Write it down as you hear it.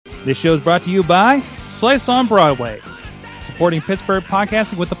This show is brought to you by Slice on Broadway, supporting Pittsburgh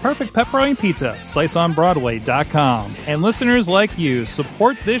podcasting with the perfect pepperoni pizza, sliceonbroadway.com. And listeners like you,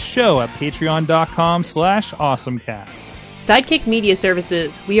 support this show at patreon.com/awesomecast. Sidekick Media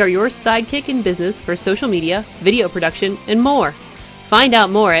Services. We are your sidekick in business for social media, video production, and more. Find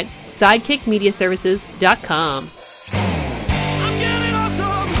out more at sidekickmediaservices.com. I'm getting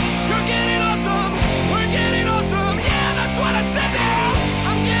awesome, you're getting awesome, we're getting awesome, yeah, that's what I said now.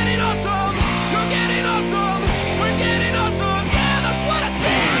 I'm getting awesome, you're getting awesome, we're getting awesome, yeah, that's what I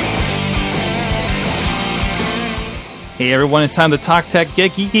said. Hey everyone, it's time to talk tech,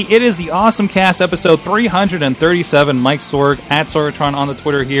 get geeky. It is the Awesome Cast episode 337. Mike Sorg at Sorgatron on the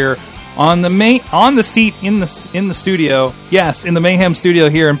Twitter here. On the seat in the studio, yes, in the Mayhem studio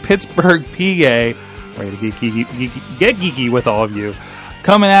here in Pittsburgh, PA. Ready to get geeky with all of you.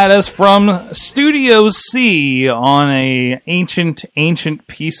 Coming at us from Studio C on a ancient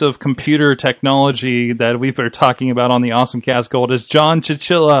piece of computer technology that we've been talking about on the Awesome Cast Gold is John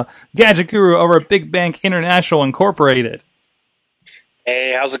Chichilla, Gadget Guru over at Big Bank International Incorporated.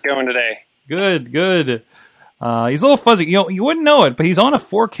 Hey, how's it going today? Good. He's a little fuzzy. You know, you wouldn't know it, but he's on a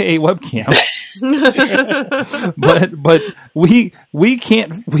 4K webcam. but we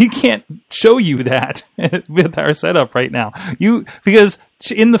can't show you that with our setup right now. Because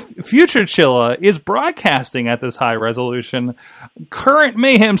in the future, Chilla is broadcasting at this high resolution. Current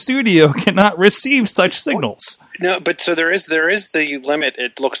Mayhem Studio cannot receive such signals. No, but so there is the limit.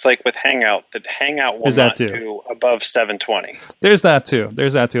 It looks like with Hangout that Hangout will not do above 720. There's that too.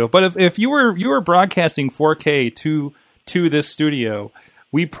 But if you were broadcasting 4K to this studio,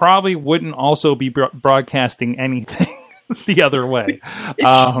 we probably wouldn't also be broadcasting anything the other way.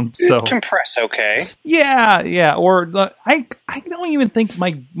 So compress, okay? Yeah. Or I don't even think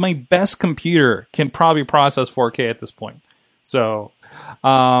my best computer can probably process 4K at this point. So.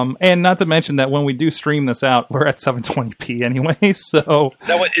 And not to mention that when we do stream this out, we're at 720p anyway. So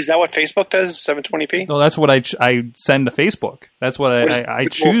is that what Facebook does? 720p? No, that's what I send to Facebook. That's what I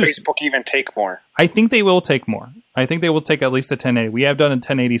choose. Will Facebook even take more? I think they will take more. I think they will take at least a 1080. We have done a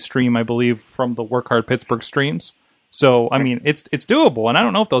 1080 stream, I believe, from the Work Hard Pittsburgh streams. So I mean, it's doable, and I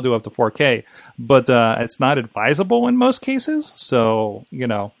don't know if they'll do up to 4K, but it's not advisable in most cases. So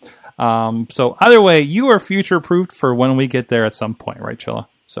so either way, you are future-proofed for when we get there at some point, right, Chilla?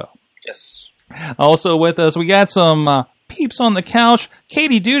 So yes. Also with us, we got some peeps on the couch.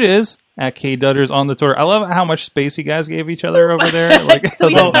 Katie Dudas at KDudders on the Twitter. I love how much space you guys gave each other over there. Like, so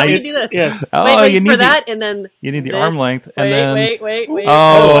we just nice. Do this. Yes. Wait, you need for that, and then you need the arm length. And wait.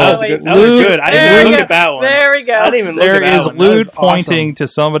 Oh, that was good. I didn't even look at that one. There we go. I didn't even look there at that is one. lewd pointing to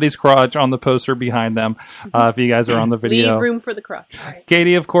somebody's crotch on the poster behind them. If you guys are on the video, leave room for the crotch. Right.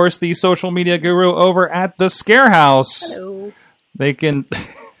 Katie, of course, the social media guru over at the Scare House. Hello. They can.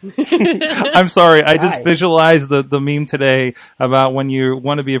 I'm sorry. I just visualized the meme today about when you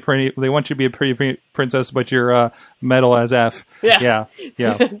want to be they want you to be a pretty princess, but you're metal as F. Yes.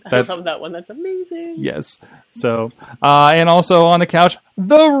 Yeah. I love that one. That's amazing. Yes. So, and also on the couch,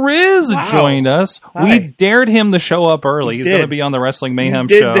 the Riz joined us. Hi. We dared him to show up early. He's going to be on the Wrestling Mayhem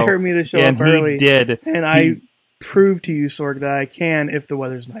show. You did dare me to show up early. And he did. And I proved to you, Sorg, that I can if the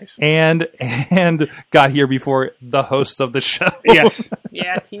weather's nice. And got here before the hosts of the show.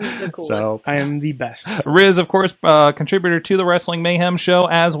 Yes, he's the coolest. So, I am the best. Riz, of course, contributor to the Wrestling Mayhem show,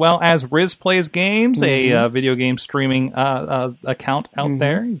 as well as Riz Plays Games, a video game streaming account out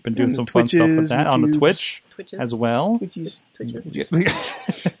there. You've been doing some fun stuff with that on the Twitch as well.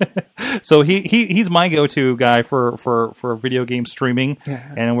 So he's my go-to guy for video game streaming,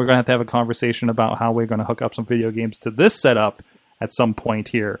 and we're going to have a conversation about how we're going to hook up some video games to this setup at some point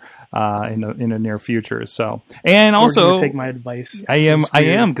here in the near future. So, and also take my advice. I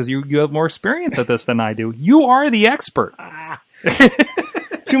am because you have more experience at this than I do. You are the expert.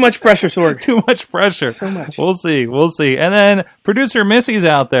 Too much pressure, Sorg. Too much pressure. So much. We'll see. And then producer Missy's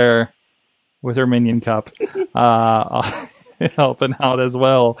out there with her Minion Cup, helping out as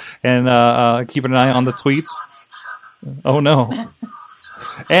well, and keeping an eye on the tweets. Oh no!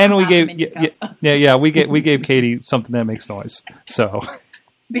 And we gave we gave Katie something that makes noise. So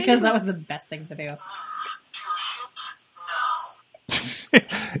because that was the best thing to do.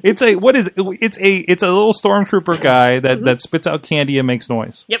 It's a little stormtrooper guy that spits out candy and makes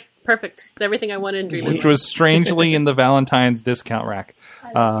noise. Yep, perfect. It's everything I wanted in Dream. Which was strangely in the Valentine's discount rack,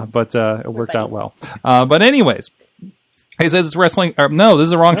 but it worked out well. But anyways, He says it's wrestling. No, this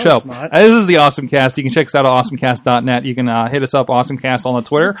is the wrong show. It's not. This is the Awesome Cast. You can check us out at awesomecast.net. You can hit us up, AwesomeCast, on the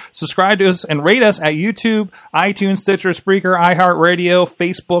Twitter. Subscribe to us and rate us at YouTube, iTunes, Stitcher, Spreaker, iHeartRadio,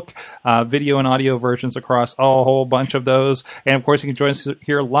 Facebook, video and audio versions across a whole bunch of those. And, of course, you can join us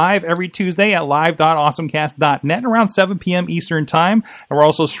here live every Tuesday at live.awesomecast.net around 7 p.m. Eastern Time. And we're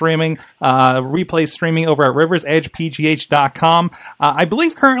also streaming, replay streaming over at riversedgepgh.com. I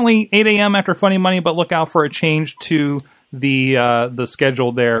believe currently 8 a.m. after Funny Money, but look out for a change to the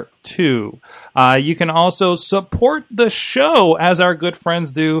schedule there too. You can also support the show as our good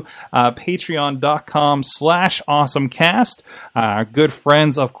friends do, patreon.com/awesomecast. Our good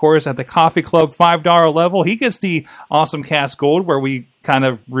friends, of course, at the Coffee Club $5 level. He gets the Awesome Cast Gold, where we kind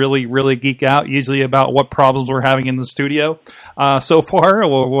of really geek out, usually about what problems we're having in the studio. So far,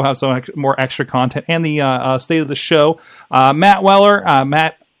 we'll have some more extra content and the state of the show. Matt Weller,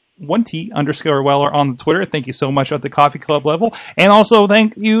 Matt 1T_Weller on the Twitter. Thank you so much at the Coffee Club level. And also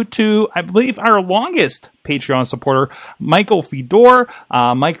thank you to, I believe, our longest Patreon supporter, Michael Fedor,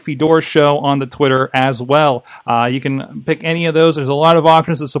 Mike Fedor Show on the Twitter as well. You can pick any of those. There's a lot of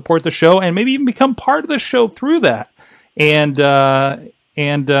options to support the show and maybe even become part of the show through that. And yeah,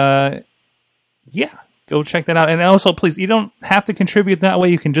 go check that out. And also, please, you don't have to contribute that way.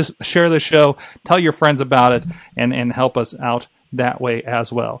 You can just share the show, tell your friends about it, and help us out that way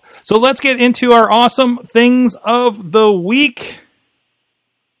as well. So let's get into our awesome things of the week.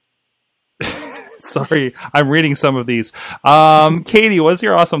 Sorry, I'm reading some of these. Katie, what's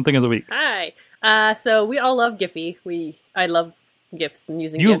your awesome thing of the week? Hi. So we all love Giphy. I love GIFs and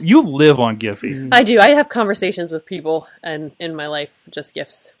using GIFs. You live on Giphy. I do. I have conversations with people and in my life, just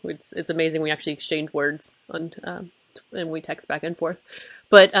GIFs. It's amazing. We actually exchange words on, and we text back and forth.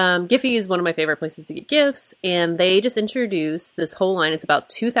 But Giphy is one of my favorite places to get GIFs, and they just introduced this whole line. It's about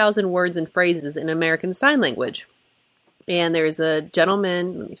 2,000 words and phrases in American Sign Language. And there's a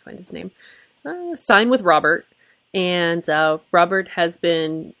gentleman, let me find his name, Sign with Robert. And Robert has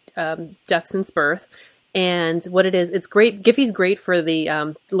been deaf since birth. And what it is, it's great. Giphy's great for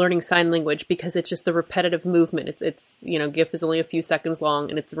the learning sign language because it's just the repetitive movement. It's GIF is only a few seconds long,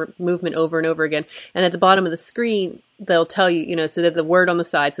 and it's movement over and over again. And at the bottom of the screen, they'll tell you, so they have the word on the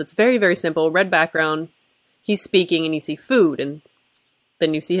side. So it's very, very simple. Red background, he's speaking, and you see food, and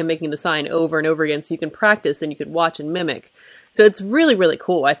then you see him making the sign over and over again. So you can practice and you can watch and mimic. So it's really, really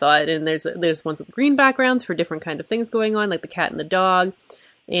cool, I thought. And there's ones with green backgrounds for different kind of things going on, like the cat and the dog.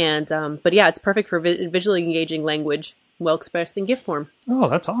 And but yeah, it's perfect for visually engaging language, well expressed in GIF form. Oh,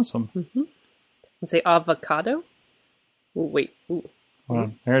 that's awesome. Mm-hmm. And say avocado. Ooh, wait. Ooh. Hold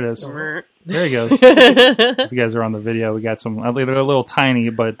on. There it is. There he goes. If you guys are on the video, we got some. They're a little tiny,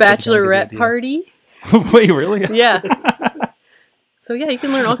 but bachelorette party. Wait, really? Yeah. So yeah, you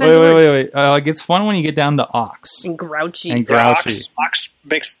can learn all kinds of words. Wait. It gets fun when you get down to ox and grouchy. Yeah, ox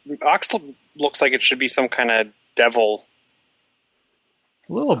looks like it should be some kind of devil.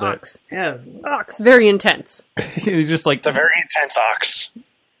 A little bit. Ox. Yeah. Ox. Very intense. Just like it's a very intense ox.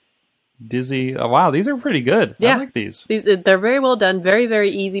 Dizzy. Oh, wow, these are pretty good. Yeah. I like these. They're very well done. Very, very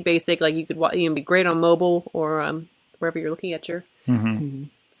easy, basic. Like you could be great on mobile or wherever you're looking at your. Mm-hmm.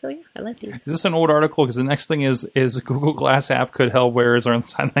 So yeah, I like these. Is this an old article? Because the next thing is Google Glass app could help wearers learn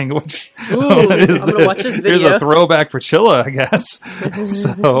sign language. Ooh, I'm gonna watch this video. Here's a throwback for Chilla, I guess.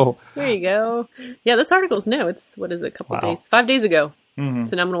 So there you go. Yeah, this article's new. It's what is it? A couple days, 5 days ago. Mm-hmm.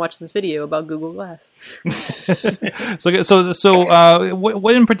 So now I'm going to watch this video about Google Glass. So,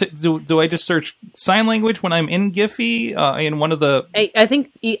 what in particular do I just search sign language when I'm in Giphy in one of the? I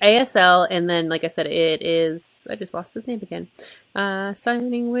think ASL, and then like I said, it is. I just lost his name again.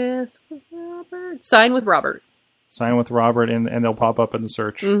 Signing with Robert. Sign with Robert. Sign with Robert, and they'll pop up in the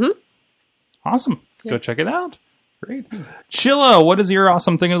search. Mm-hmm. Awesome. Go check it out. Great. Chilla, what is your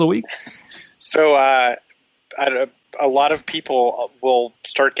awesome thing of the week? So, a lot of people will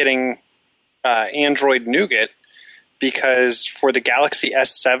start getting Android Nougat because for the Galaxy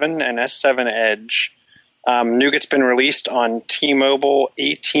S7 and S7 Edge, Nougat's been released on T-Mobile,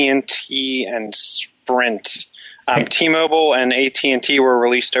 AT&T, and Sprint. T-Mobile and AT&T were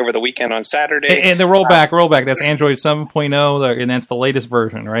released over the weekend on Saturday. And the rollback, that's Android 7.0, and that's the latest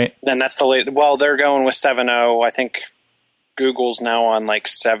version, right? And that's the latest. Well, they're going with 7.0. I think Google's now on like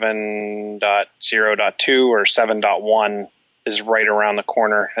 7.0.2 or 7.1 is right around the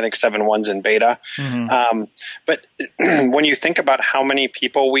corner. I think 7.1's in beta. Mm-hmm. But when you think about how many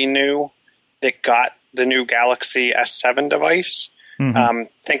people we knew that got the new Galaxy S7 device, mm-hmm.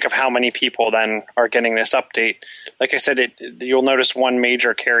 Think of how many people then are getting this update. Like I said, you'll notice one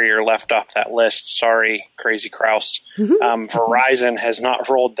major carrier left off that list. Sorry, Crazy Kraus. Mm-hmm. Verizon has not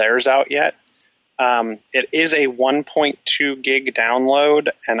rolled theirs out yet. It is a 1.2 gig download,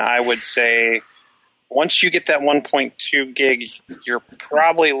 and I would say once you get that 1.2 gig, you're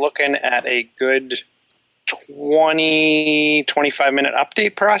probably looking at a good 25 minute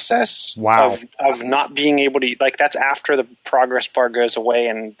update process. Wow. Of not being able to, like, that's after the progress bar goes away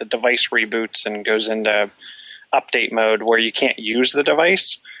and the device reboots and goes into update mode where you can't use the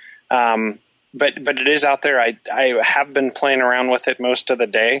device. But it is out there. I have been playing around with it most of the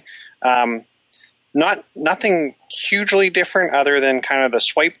day. Nothing hugely different other than kind of the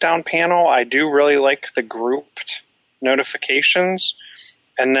swipe down panel. I do really like the grouped notifications.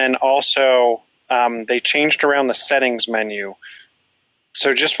 And then also they changed around the settings menu.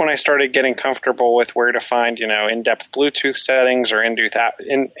 So just when I started getting comfortable with where to find, in-depth Bluetooth settings or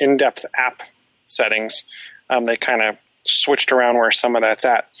in-depth app settings, they kind of switched around where some of that's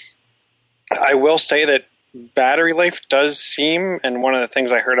at. I will say that battery life does seem, and one of the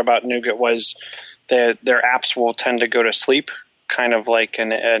things I heard about Nougat was that their apps will tend to go to sleep, kind of like an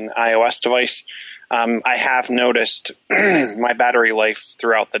iOS device. I have noticed my battery life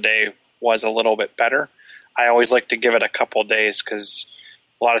throughout the day was a little bit better. I always like to give it a couple days because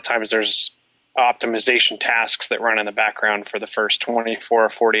a lot of times there's optimization tasks that run in the background for the first 24 or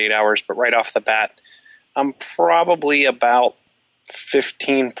 48 hours, but right off the bat, I'm probably about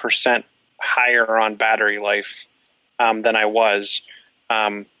 15% higher on battery life than I was.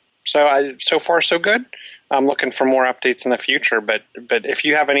 So far, so good. I'm looking for more updates in the future, but if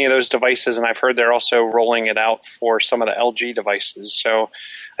you have any of those devices, and I've heard they're also rolling it out for some of the LG devices. So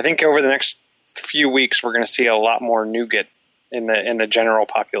I think over the next few weeks, we're going to see a lot more Nougat in the general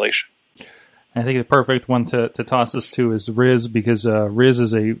population. I think the perfect one to toss this to is Riz, because Riz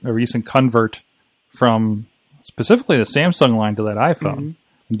is a recent convert from specifically the Samsung line to that iPhone.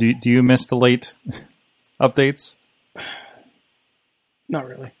 Mm-hmm. Do you miss the late updates? Not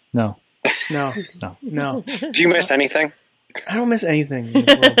really. No. No. Do you miss anything? I don't miss anything in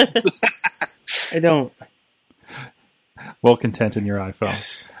this world. I don't. Well content in your iPhone.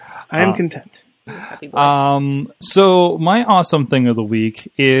 Yes. I am content. So my awesome thing of the week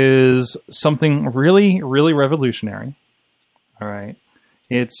is something really, really revolutionary. All right.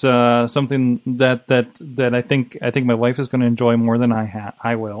 It's something that I think my wife is going to enjoy more than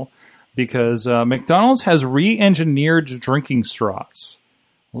I will, because McDonald's has re-engineered drinking straws.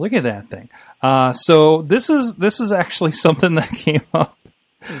 Look at that thing. So this is actually something that came up.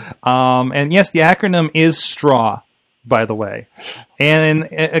 And yes, the acronym is STRAW, by the way. And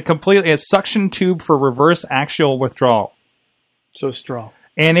a suction tube for reverse axial withdrawal. So straw.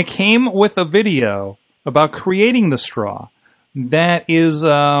 And it came with a video about creating the straw that is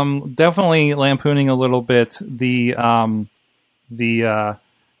definitely lampooning a little bit the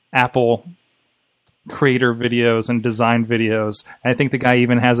Apple creator videos and design videos. I think the guy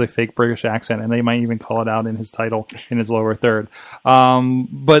even has a fake British accent, and they might even call it out in his title in his lower third.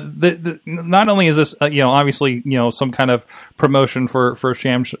 But not only is this, obviously, some kind of promotion for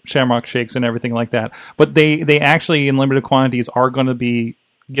Shamrock Shakes and everything like that, but they actually in limited quantities are going to be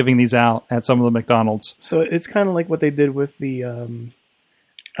giving these out at some of the McDonald's. So it's kind of like what they did with the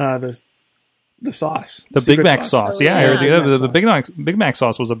sauce. The Big Mac sauce. Yeah, I heard the the Big Mac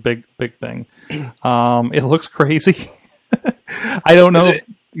sauce was a big thing. It looks crazy. I don't know.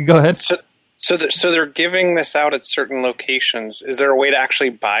 Go ahead. So they're giving this out at certain locations. Is there a way to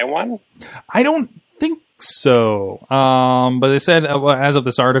actually buy one? I don't think so. But they said, as of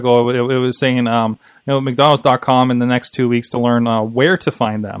this article, it was saying, McDonald's.com in the next 2 weeks to learn where to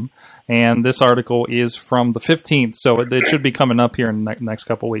find them. And this article is from the 15th, so it should be coming up here in the next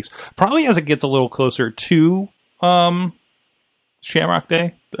couple of weeks. Probably as it gets a little closer to Shamrock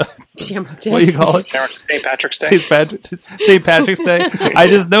Day. Shamrock Day. What do you call it? St. Patrick's Day. St. Patrick's Day. I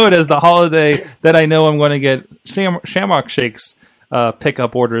just know it as the holiday that I know I'm going to get Shamrock Shakes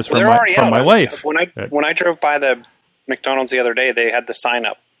pickup orders from my wife. When I drove by the McDonald's the other day, they had the sign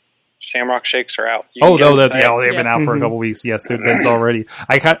up. Shamrock Shakes are out. They've been out for a couple weeks. Yes, it's already.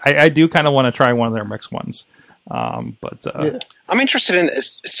 I do kind of want to try one of their mixed ones. I'm interested in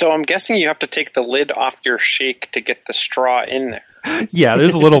this. So I'm guessing you have to take the lid off your shake to get the straw in there. Yeah,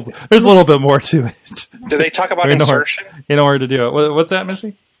 there's a little bit more to it. Do they talk about insertion? In order to do it. What's that,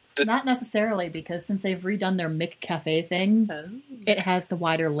 Missy? Not necessarily, because since they've redone their McCafe thing, it has the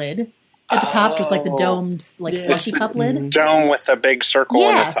wider lid at the top, so it's like the domed, slushy cup lid. Dome with a big circle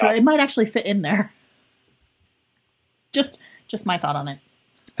in the top. So it might actually fit in there. Just my thought on it.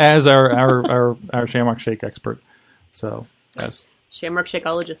 As our Shamrock Shake expert. So, yes. Shamrock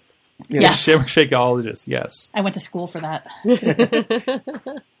Shakeologist. Yes. Shamrock Shakeologist, yes. I went to school for that.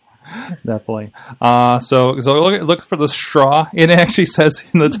 Definitely. So look for the straw. It actually says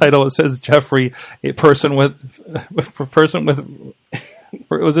in the title. It says Jeffrey, a person with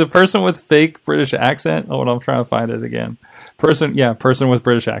was it a person with fake British accent? Oh, I'm trying to find it again. Person with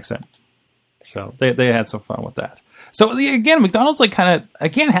British accent. So they had some fun with that. So again, McDonald's like kind of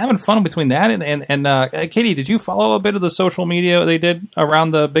again having fun between that and Katie, did you follow a bit of the social media they did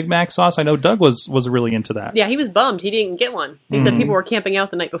around the Big Mac sauce? I know Doug was really into that. Yeah, he was bummed he didn't get one. He said people were camping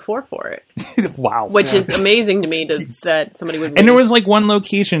out the night before for it. Wow, which is amazing to me that somebody would. And there was like one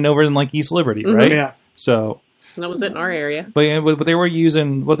location over in like East Liberty, right? Yeah. So that was it in our area. But they were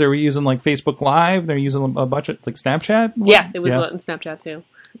using like Facebook Live. They're using a bunch of like Snapchat. Yeah, it was on Snapchat too.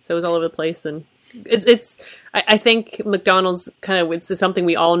 So it was all over the place and. I think McDonald's kind of it's something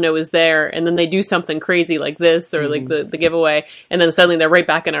we all know is there, and then they do something crazy like this or like the giveaway, and then suddenly they're right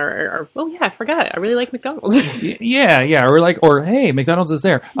back in our oh yeah, I forgot, I really like McDonald's. yeah, or hey, McDonald's is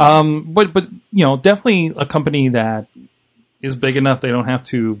there. But definitely a company that is big enough they don't have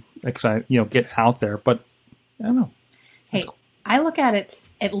to get out there. But I don't know. Hey, I look at it.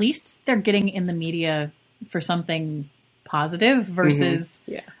 At least they're getting in the media for something positive versus.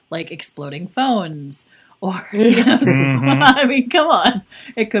 Like exploding phones or, I mean, come on.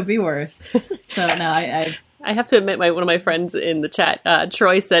 It could be worse. So, no, I have to admit, one of my friends in the chat,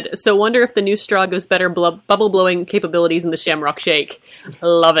 Troy, said, so wonder if the new straw gives better bubble blowing capabilities in the Shamrock Shake.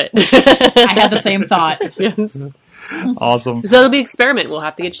 Love it. I had the same thought. Yes. Awesome. So it'll be an experiment. We'll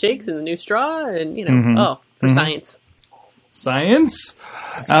have to get shakes in the new straw and, for science. Science?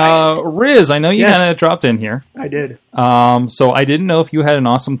 Riz, I know you kind of dropped in here. I did. So I didn't know if you had an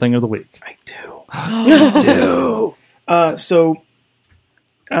awesome thing of the week. I do. You do. So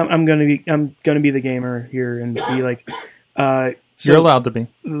I'm gonna be the gamer here and be like, so you're allowed to be.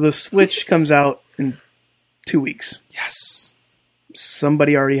 The Switch comes out in 2 weeks. Yes.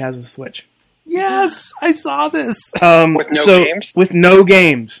 Somebody already has a Switch. Yes, I saw this. With no games? With no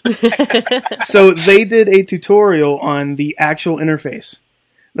games. So they did a tutorial on the actual interface.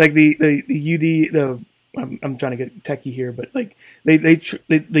 Like the I'm trying to get techie here, but like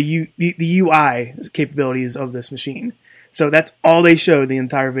the UI capabilities of this machine. So that's all they showed the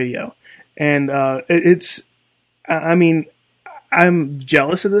entire video. And it's I mean, I'm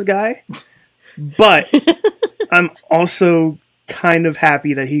jealous of this guy, but I'm also kind of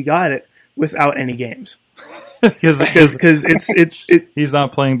happy that he got it without any games, because it's he's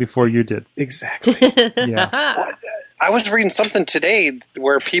not playing before you did. Exactly. Yeah. I was reading something today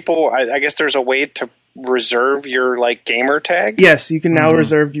where people, I guess there's a way to reserve your like gamer tag. Yes, you can now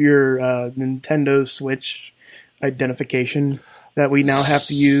reserve your Nintendo Switch identification that we now have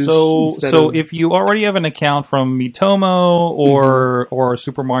to use. So if you already have an account from Miitomo or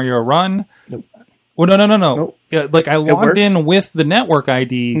Super Mario Run. Nope. Well, no. Nope. Yeah, like I logged in with the network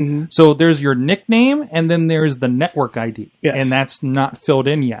ID, so there's your nickname and then there's the network ID, and that's not filled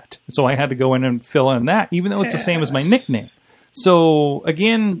in yet. So I had to go in and fill in that, even though it's the same as my nickname. So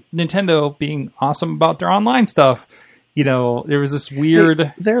again, Nintendo being awesome about their online stuff, there was this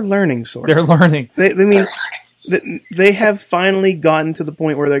weird. They're learning, sort of. They're learning. They have finally gotten to the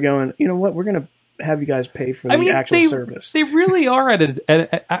point where they're going, you know what, we're going to have you guys pay for the actual service. They really are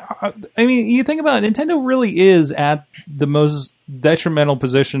you think about it, Nintendo really is at the most detrimental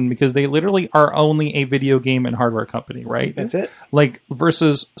position because they literally are only a video game and hardware company, right? That's it. Like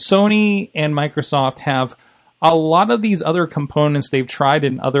versus Sony and Microsoft have a lot of these other components they've tried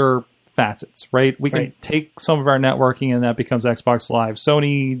in other facets, right? We can take some of our networking and that becomes Xbox Live.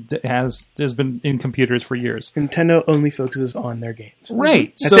 Sony has been in computers for years. Nintendo only focuses on their games.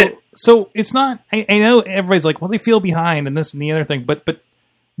 Right. That's it. So it's not, I know everybody's like, well, they feel behind and this and the other thing, but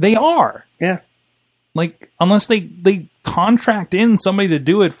they are. Yeah. Like, unless they contract in somebody to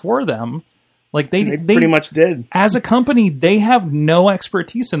do it for them, like they pretty much did. As a company, they have no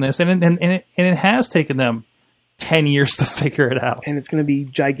expertise in this, and it has taken them 10 years to figure it out. And it's going to be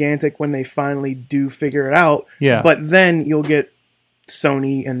gigantic when they finally do figure it out. Yeah. But then you'll get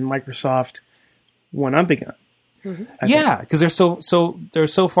Sony and Microsoft one-upping it. Yeah, because they're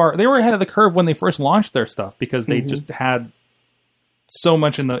so far. They were ahead of the curve when they first launched their stuff because they just had so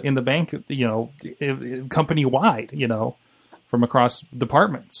much in the bank, company wide, from across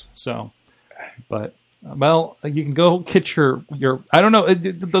departments. So, but well, you can go get your. I don't know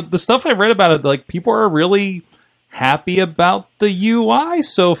the stuff I read about it. Like people are really happy about the UI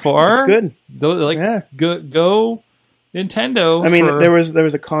so far. It's good. Go Nintendo. I mean, there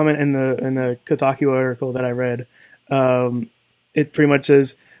was a comment in the Kotaku article that I read. It pretty much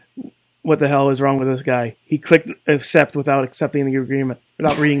says, "What the hell is wrong with this guy? He clicked accept without accepting the agreement,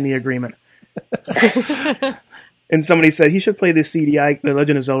 without reading the agreement." And somebody said he should play the CDI, the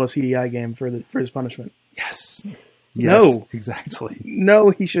Legend of Zelda CDI game for his punishment. Yes. No. Exactly.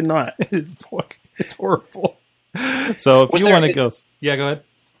 No, he should not. It's horrible. So if you want to go... Yeah, go ahead.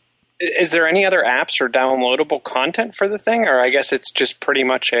 Is there any other apps or downloadable content for the thing? Or I guess it's just pretty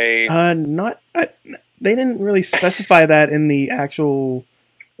much a... they didn't really specify that in the actual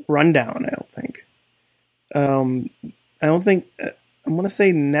rundown, I don't think. I don't think... I'm going to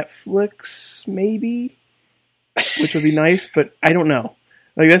say Netflix, maybe? Which would be nice, but I don't know.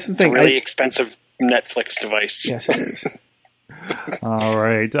 Like, that's the thing. It's a really expensive Netflix device. Yes, it is. All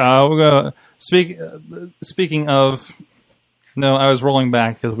right. We're gonna speaking of... No, I was rolling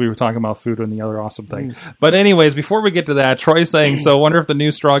back because we were talking about food and the other awesome thing. But anyways, before we get to that, Troy's saying, so I wonder if the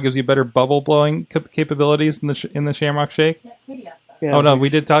new straw gives you better bubble blowing capabilities in the Shamrock Shake? Yeah, Katie asked that. Yeah, oh, no, we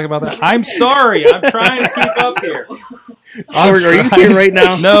did talk about that. I'm sorry. I'm trying to keep up here. Sorry, are you here right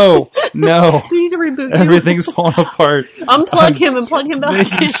now? No. We need to reboot you. Everything's falling apart. Unplug him and plug him back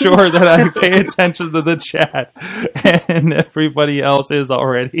Making in. sure that I pay attention to the chat, and everybody else is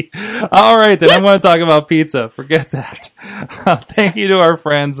already. All right, then I'm going to talk about pizza. Forget that. Thank you to our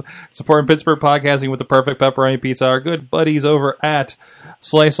friends supporting Pittsburgh podcasting with the perfect pepperoni pizza. Our good buddies over at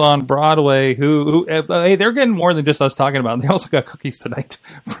Slice on Broadway, who hey, they're getting more than just us talking about them. They also got cookies tonight.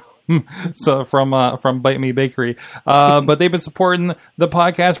 So from Bite Me Bakery, but they've been supporting the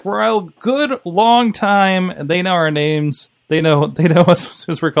podcast for a good long time. They know our names. They know us as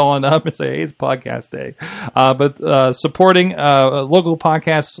soon as we're calling up and say, "Hey, it's podcast day." But supporting local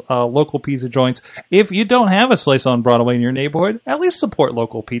podcasts, local pizza joints. If you don't have a Slice on Broadway in your neighborhood, at least support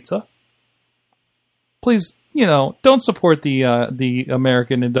local pizza. Please, don't support the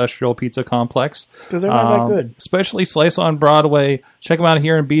American Industrial Pizza Complex. Because they're not that good. Especially Slice on Broadway. Check them out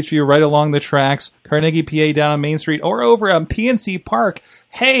here in Beachview, right along the tracks. Carnegie, PA, down on Main Street, or over at PNC Park.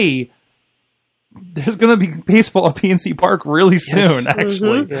 Hey, there's going to be baseball at PNC Park really soon,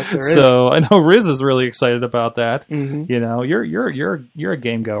 actually. Mm-hmm. Yes, there is. So I know Riz is really excited about that. Mm-hmm. You're a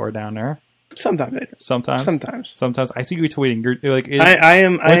game goer down there. Sometimes I do. Sometimes I see you tweeting. You're like, I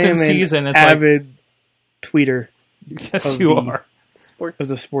am in season, an it's avid tweeter. Yes, you are. Sports. Of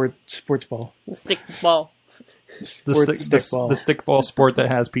the sports ball. The stick ball. The stickball sport that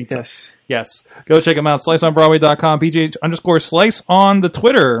has pizza. Yes. Go check them out. SliceOnBroadway.com. PJ_Slice on the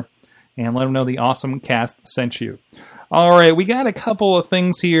Twitter. And let them know the awesome cast sent you. All right, we got a couple of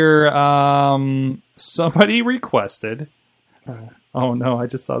things here. Somebody requested. Oh no, I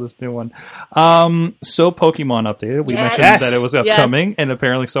just saw this new one. So Pokemon updated. We mentioned that it was upcoming, and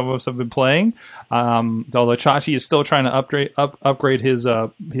apparently some of us have been playing. Although Chachi is still trying to upgrade his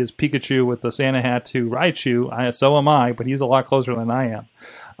Pikachu with the Santa hat to Raichu. So am I, but he's a lot closer than I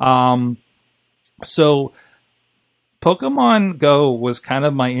am. So Pokemon Go was kind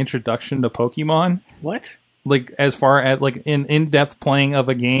of my introduction to Pokemon. What? Like as far as like in-depth playing of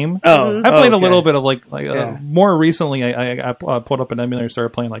a game. Oh, I played a little bit of more recently. I put up an emulator and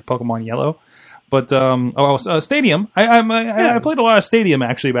started playing like Pokemon Yellow, but Stadium. I played a lot of Stadium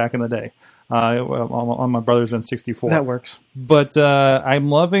actually back in the day on my brother's N64. That works. But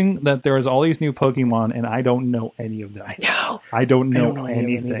I'm loving that there is all these new Pokemon and I don't know any of them. I don't know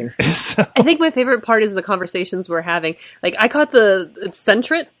anything. I think my favorite part is the conversations we're having. Like I caught it's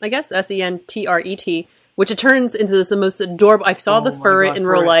Sentret, I guess, Sentret. Which it turns into the most adorable... I saw the Furret in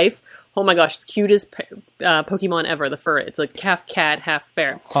real life. Oh my gosh, it's the cutest Pokemon ever, the Furret. It's like half cat, half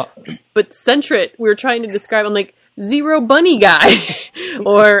ferret. But Sentret, we were trying to describe, I'm like, Zero Bunny guy.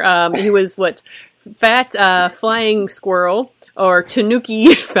 Or he was, fat flying squirrel. Or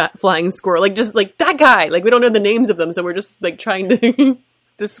Tanuki fat flying squirrel. Like, just like that guy. Like, we don't know the names of them, so we're just like trying to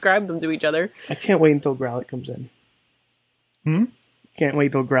describe them to each other. I can't wait until Growlithe comes in. Can't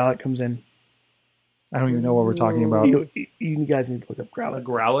wait till Growlithe comes in. I don't even know what we're talking about. You guys need to look up Growlithe.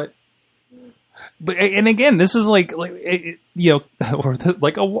 Growlithe? But and again, this is like or like a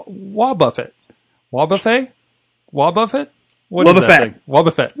Wobbuffet. Wobbuffet? Wobbuffet? What is that thing?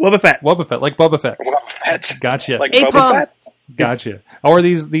 Wobbuffet. Like Boba Fett. Wobbuffet. Gotcha. Like Boba Fett? Gotcha. Or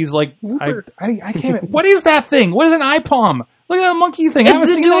these like I can't. What is that thing? What is an iPalm? Look at that monkey thing. I haven't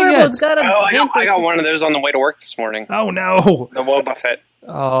seen that yet. It's got I got one of those on the way to work this morning. Oh no. The Wobbuffet.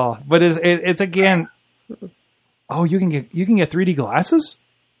 Oh, but it's again. Oh, you can get 3D glasses.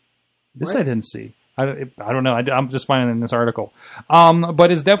 This I didn't see. I don't know. I'm just finding it in this article.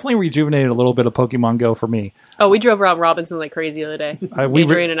 But it's definitely rejuvenated a little bit of Pokemon Go for me. Oh, we drove around Robinson like crazy the other day.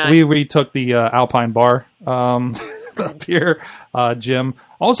 Adrian and I. We retook the Alpine Bar up here, gym.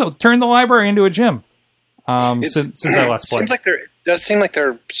 Also, turned the library into a gym. Since I last played, it does seem like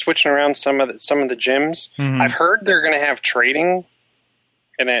they're switching around some of the gyms. Mm-hmm. I've heard they're going to have trading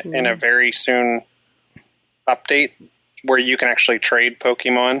in a very soon update where you can actually trade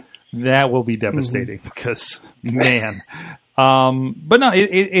Pokemon. That will be devastating because, man. But no,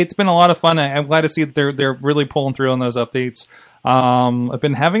 it's been a lot of fun. I'm glad to see that they're really pulling through on those updates. I've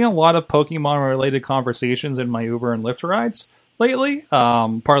been having a lot of Pokemon-related conversations in my Uber and Lyft rides lately,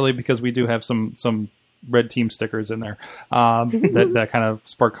 partly because we do have some red team stickers in there that kind of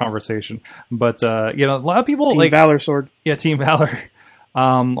spark conversation. But a lot of people Team Valor Sword. Yeah, Team Valor.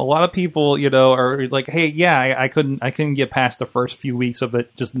 A lot of people, are like, hey, yeah, I couldn't get past the first few weeks of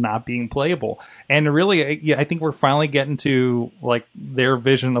it just not being playable. And really, I think we're finally getting to like their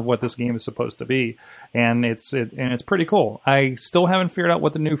vision of what this game is supposed to be, and it's pretty cool. I still haven't figured out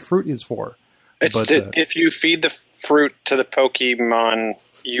what the new fruit is for. If you feed the fruit to the Pokemon,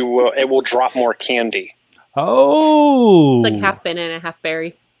 it will drop more candy. Oh, it's like half banana, half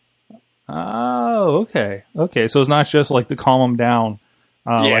berry. Oh, okay. So it's not just like to calm them down.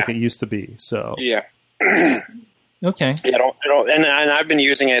 Like it used to be. So yeah, okay. Yeah, and I've been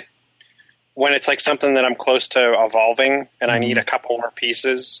using it when it's like something that I'm close to evolving, and I need a couple more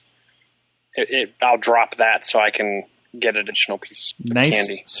pieces. I'll drop that so I can get additional piece of nice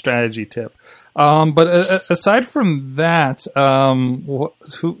candy. Strategy tip. But aside from that,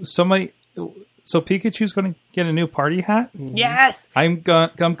 So Pikachu's going to get a new party hat. Yes, I'm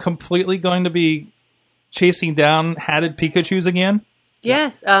completely going to be chasing down hatted Pikachus again.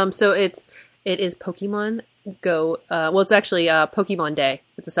 Yes. So it is Pokemon Go. It's actually Pokemon Day.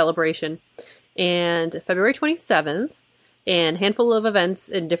 It's a celebration, and February 27th, and a handful of events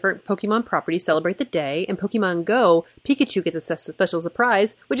in different Pokemon properties celebrate the day. And Pokemon Go, Pikachu gets a special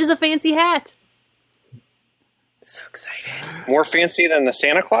surprise, which is a fancy hat. So excited! More fancy than the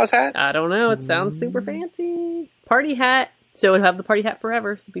Santa Claus hat? I don't know. It sounds super fancy. Party hat. So it'll have the party hat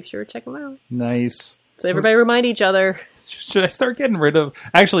forever. So be sure to check them out. Nice. So everybody remind each other. Should I start getting rid of...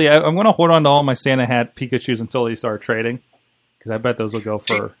 Actually, I'm going to hold on to all my Santa hat Pikachus until they start trading. Because I bet those will go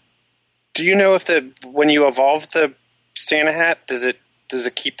for... Do you know if when you evolve the Santa hat, does it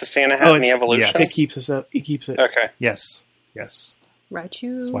keep the Santa hat in the evolution? Yes. It keeps it. Okay. Yes.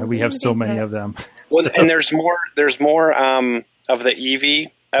 Raichu. That's why we have so many of them. Well, and there's more of the Eevee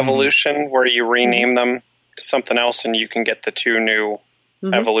evolution where you rename them to something else, and you can get the two new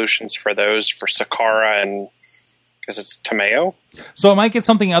evolutions for those, for Sakara and because it's Tomeo. So I might get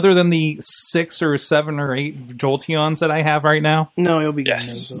something other than the 6 or 7 or 8 Jolteons that I have right now. No, you'll be getting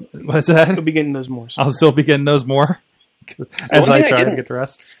those. What's that? You'll be getting those more. So. I'll still be getting those more as I try to get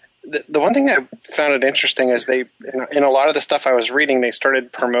dressed. The one thing I found it interesting is they, in a lot of the stuff I was reading, they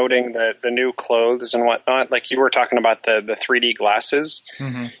started promoting the new clothes and whatnot. Like you were talking about the 3D glasses.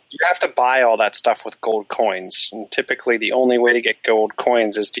 Mm-hmm. You have to buy all that stuff with gold coins. And typically the only way to get gold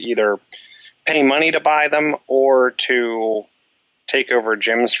coins is to either pay money to buy them or to take over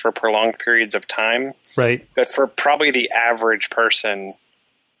gyms for prolonged periods of time. Right. But for probably the average person,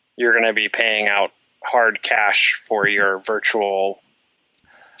 you're going to be paying out hard cash for your virtual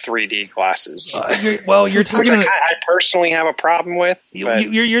 3D glasses. You're talking. I personally have a problem with.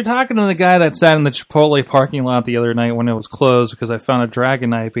 You're talking to the guy that sat in the Chipotle parking lot the other night when it was closed because I found a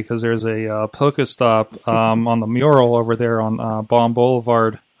Dragonite because there's a Pokestop on the mural over there on Baum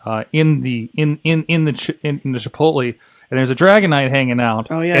Boulevard in the Chipotle, and there's a Dragonite hanging out.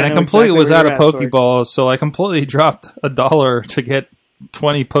 Oh yeah, and I completely was out of Pokeballs, so I completely dropped $1 to get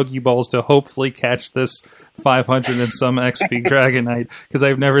 20 Pokeballs to hopefully catch this 500 and some XP Dragonite because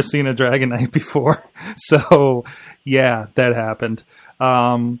I've never seen a Dragonite before. So yeah, that happened.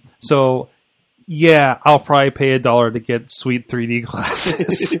 So yeah, I'll probably pay $1 to get sweet 3D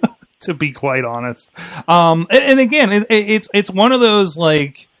glasses. To be quite honest, and again, it's one of those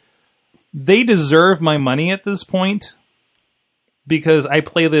like they deserve my money at this point because I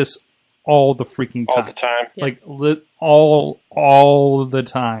play this all the freaking time. All the time, like all the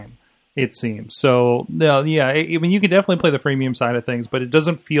time. It seems so. Yeah, I mean, you can definitely play the freemium side of things, but it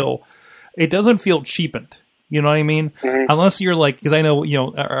doesn't feel cheapened. You know what I mean? Mm-hmm. Unless you're like, because I know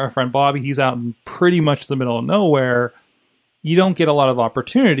our friend Bobby, he's out in pretty much the middle of nowhere. You don't get a lot of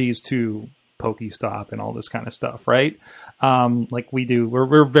opportunities to Pokestop and all this kind of stuff, right? Like we do.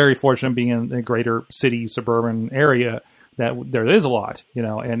 We're very fortunate being in a greater city suburban area that there is a lot,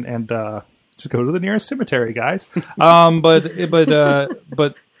 and just go to the nearest cemetery, guys.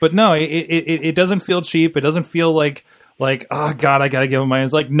 But no, it doesn't feel cheap. It doesn't feel like oh god, I gotta give him money.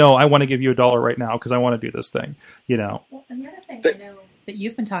 It's like no, I want to give you $1 right now because I want to do this thing. Well, and the other thing I know that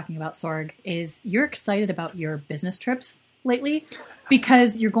you've been talking about, Sorg, is you're excited about your business trips lately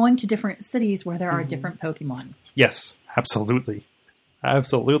because you're going to different cities where there are different Pokemon. Yes, absolutely. I'm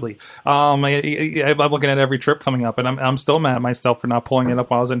looking at every trip coming up, and I'm still mad at myself for not pulling it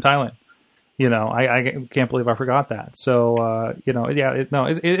up while I was in Thailand. I can't believe I forgot that. So,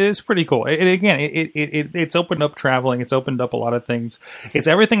 it is pretty cool. It's opened up traveling. It's opened up a lot of things. It's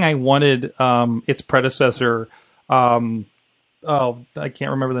everything I wanted its predecessor. I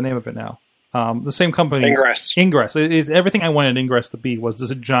can't remember the name of it now. The same company. Ingress. It is everything I wanted Ingress to be. Was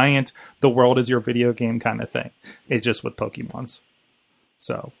this a giant, the world is your video game kind of thing. It's just with Pokemons.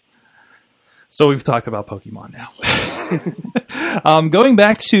 So we've talked about Pokemon now. Going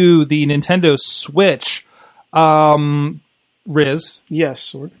back to the Nintendo Switch, Riz. Yes,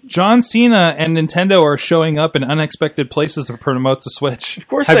 Sword. John Cena and Nintendo are showing up in unexpected places to promote the Switch. Of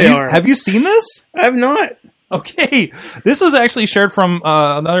course they are. Have you seen this? I have not. Okay. This was actually shared from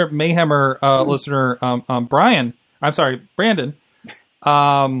another Mayhemmer listener, Brandon.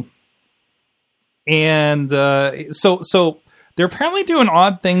 So they're apparently doing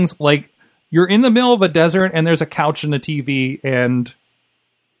odd things like you're in the middle of a desert and there's a couch and a TV and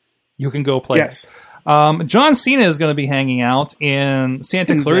you can go play. Yes. John Cena is going to be hanging out in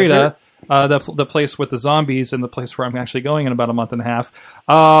Santa Clarita, the place with the zombies and the place where I'm actually going in about a month and a half.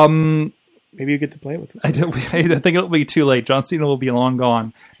 Maybe you get to play with us. I think it'll be too late. John Cena will be long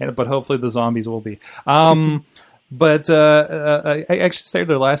gone, but hopefully the zombies will be. But I actually stayed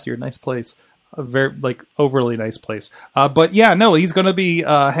there last year. Nice place. A very overly nice place. But yeah, no, he's going to be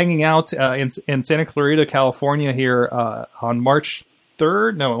hanging out in Santa Clarita, California here on March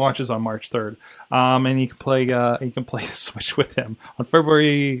 3rd. No, it launches on March 3rd. And you can play Switch with him on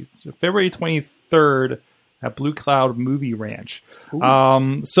February 23rd at Blue Cloud Movie Ranch.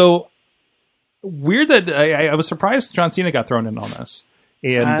 So weird that I was surprised John Cena got thrown in on this.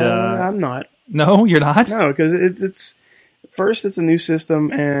 And I'm not. No, you're not? No, because it's first it's a new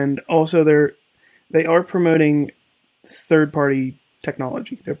system, and also they are promoting third-party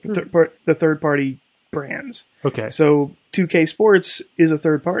technology. The third-party brands. Okay. So 2K Sports is a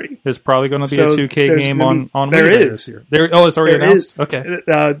third party. There's probably going to be a 2K game on there Wii is this year. It's already announced? Okay.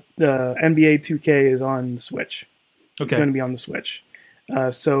 The NBA 2K is on Switch. Okay. It's going to be on the Switch.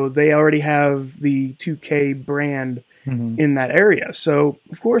 So they already have the 2K brand in that area. So,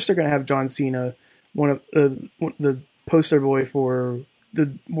 of course, they're going to have John Cena, one of the poster boy for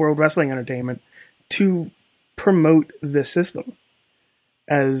the World Wrestling Entertainment, to promote this system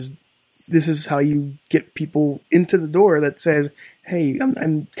as this is how you get people into the door that says, hey,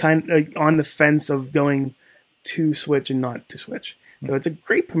 I'm kind of on the fence of going to Switch and not to Switch. So it's a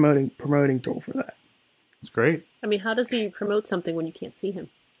great promoting tool for that. It's great. I mean, how does he promote something when you can't see him?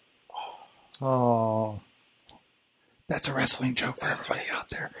 Oh, that's a wrestling joke for everybody out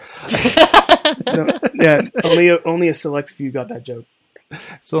there. Only a select few got that joke.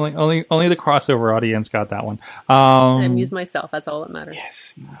 So only the crossover audience got that one. I amused myself. That's all that matters.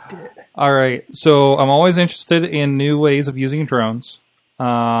 Yes, you did. All right. So I'm always interested in new ways of using drones,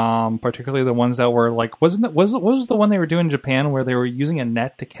 particularly the ones that were like, what was the one they were doing in Japan where they were using a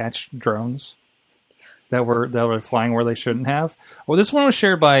net to catch drones that were flying where they shouldn't have? Well, this one was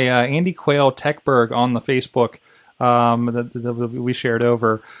shared by Andy Quayle Techberg on the Facebook. That we shared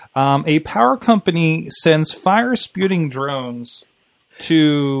over. A power company sends fire-spewing drones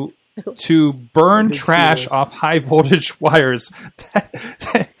to burn trash off high voltage wires.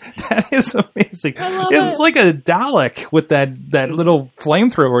 That is amazing. It's like a Dalek with that little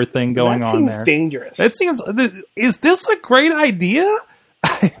flamethrower thing going on there. That seems dangerous. That seems. Is this a great idea?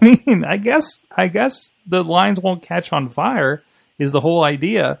 I mean, I guess the lines won't catch on fire is the whole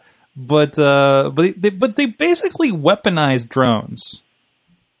idea. But they basically weaponized drones.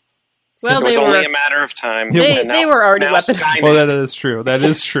 Well, it was only a matter of time. They were already weaponized. Well, that is true. That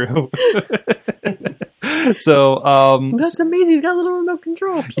is true. So that's amazing. He's got a little remote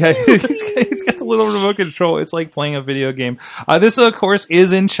control. Yeah, he's got the little remote control. It's like playing a video game. This, of course,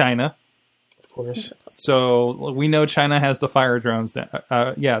 is in China. Of course. So we know China has the fire drones.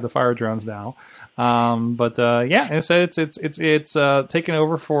 The fire drones now. It's taken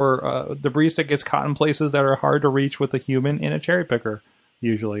over for debris that gets caught in places that are hard to reach with a human in a cherry picker,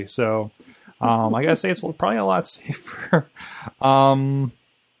 usually. So I gotta say it's probably a lot safer.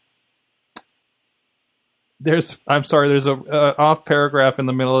 There's a off paragraph in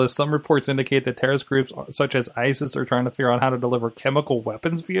the middle of this. Some reports indicate that terrorist groups such as ISIS are trying to figure out how to deliver chemical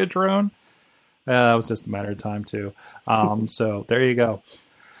weapons via drone. That was just a matter of time too. So there you go.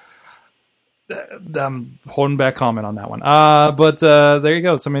 I'm holding back comment on that one. But there you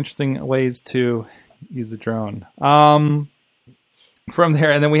go. Some interesting ways to use the drone. From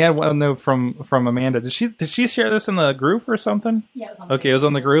there, and then we had one note from Amanda. Did she share this in the group or something? Yeah, it was on okay, it was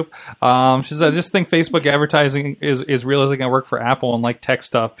on the group. She said, I just think Facebook advertising is realizing going to work for Apple and like tech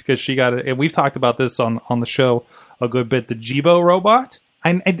stuff because she got it. And we've talked about this on the show a good bit. The Jibo robot.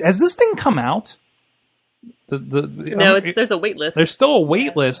 has this thing come out? No, there's a wait list. There's still a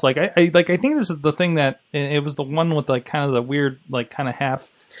wait list. Like I think this is the thing that it was the one with like kind of the weird like kind of half,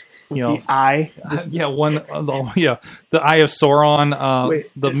 the eye. The Eye of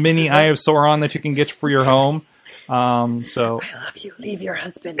Sauron, mini Eye of Sauron that you can get for your home. So I love you. Leave your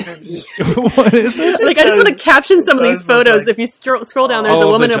husband for me. What is this? Like I just want to caption some of these photos. If you scroll down, there's a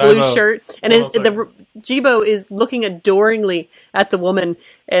woman in a blue shirt, and the Jibo is looking adoringly at the woman,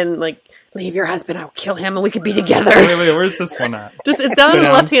 and like, leave your husband, I'll kill him, and we could be together. Wait, where's this one at? It's down on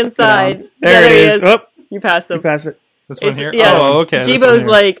the left-hand side. There it is. Oh, you passed him. You passed it. This one here? Yeah. Oh, okay. Jibo's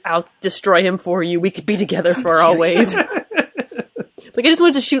like, I'll destroy him for you. We could be together for always. Like, I just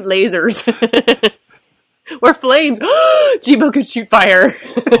wanted to shoot lasers. Or flames. Jibo could shoot fire.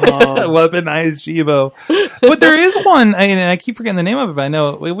 Weaponized Jibo. But there is one, and I keep forgetting the name of it, but I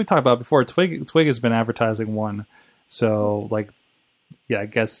know we talked about it before. Twig has been advertising one. So, like, yeah, I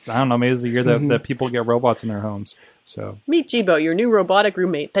guess, I don't know, maybe it's the year that people get robots in their homes. So meet Jibo, your new robotic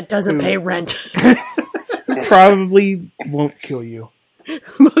roommate that doesn't pay rent. Probably won't kill you.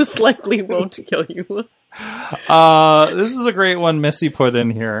 Most likely won't kill you. This is a great one Missy put in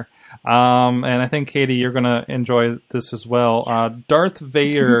here. And I think, Katie, you're going to enjoy this as well. Yes. Darth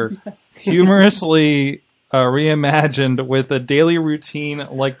Vader humorously reimagined with a daily routine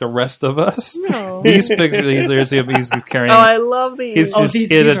like the rest of us. No. These pictures, he's carrying. Oh, I love these. He's just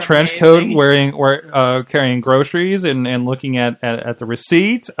in a trench coat, carrying groceries and looking at the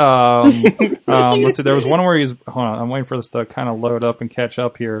receipt. Let's see. There was one where he's. Hold on, I'm waiting for this to kind of load up and catch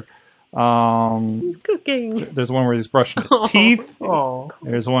up here. He's cooking. There's one where he's brushing his teeth. Oh.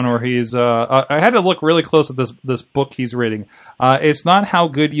 There's one where he's. I had to look really close at this book he's reading. It's not how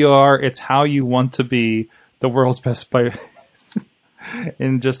good you are; it's how you want to be. The world's best spider.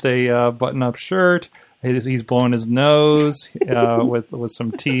 In just a button-up shirt. He's blowing his nose with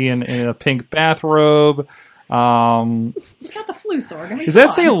some tea and in a pink bathrobe. He's got the flu, Sorg. Does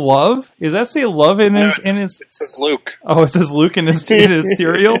that say love? Does that say love in his? It says Luke. Oh, it says Luke in his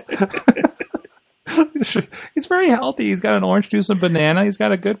cereal. He's very healthy. He's got an orange juice and banana. He's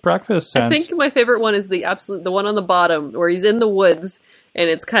got a good breakfast sense. I think my favorite one is the one on the bottom where he's in the woods. And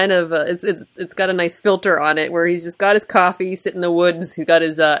it's kind of it's got a nice filter on it where he's just got his coffee, sitting in the woods. He's got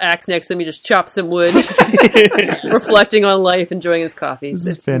his axe next to him. He just chops some wood, reflecting on life, enjoying his coffee. This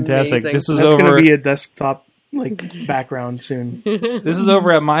is fantastic. Amazing. This is That's going to be a desktop background soon. This is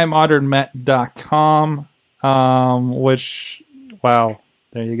over at mymodernmet.com, which, wow,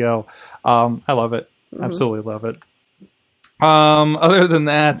 there you go. I love it. Mm-hmm. Absolutely love it. Other than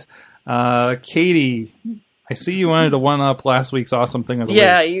that, Katie, I see you wanted to one-up last week's awesome thing of the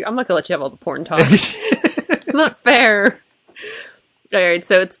week. I'm not going to let you have all the porn talk. It's not fair. All right,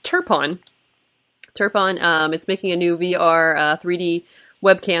 so it's Turpon. Turpon, it's making a new VR 3D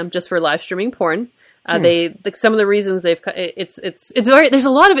webcam just for live streaming porn. Some of the reasons it's very, there's a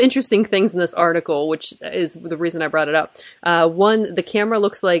lot of interesting things in this article, which is the reason I brought it up. One, the camera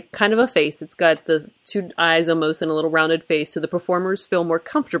looks like kind of a face. It's got the two eyes almost and a little rounded face, so the performers feel more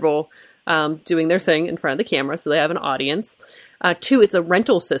comfortable doing their thing in front of the camera, so they have an audience. Two, it's a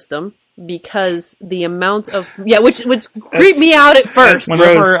rental system because the amount of which creeped me out at first.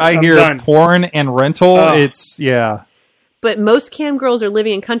 Whenever I hear porn and rental, it's But most cam girls are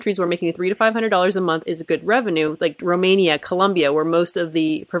living in countries where making $300 to $500 a month is a good revenue, like Romania, Colombia, where most of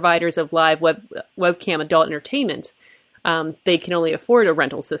the providers of live webcam adult entertainment, they can only afford a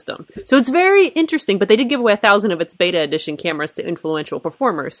rental system. So it's very interesting, but they did give away 1,000 of its beta edition cameras to influential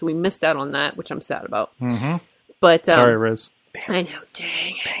performers, so we missed out on that, which I'm sad about. Mm-hmm. But sorry, Riz. I know,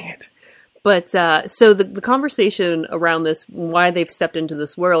 dang it. But so the conversation around this, why they've stepped into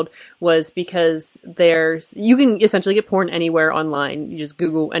this world, was because you can essentially get porn anywhere online. You just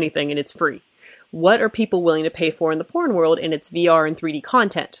Google anything and it's free. What are people willing to pay for in the porn world? And it's VR and 3D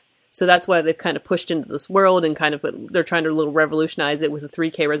content. So that's why they've kind of pushed into this world and they're trying to revolutionize it with a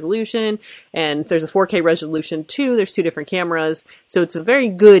 3K resolution. And there's a 4K resolution too. There's two different cameras. So it's a very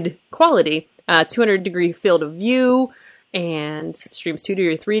good quality. 200-degree field of view. And streams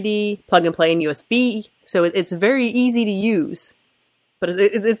 2D or 3D, plug and play in USB, so it's very easy to use. But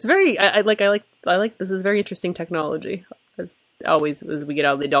it's very I like this is very interesting technology. As always, as we get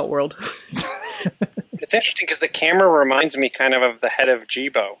out of the adult world. It's interesting because the camera reminds me kind of the head of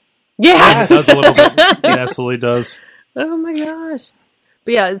Jibo. Yeah, it does a little bit. It absolutely does. Oh my gosh.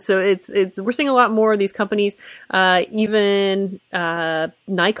 But yeah, so it's we're seeing a lot more of these companies, even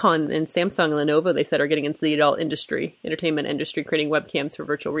Nikon and Samsung and Lenovo, they said, are getting into the adult entertainment industry, creating webcams for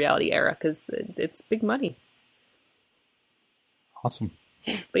virtual reality era because it's big money. Awesome.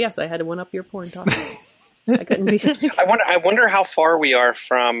 But yes, I had to one up your porn talk. I couldn't be. I wonder how far we are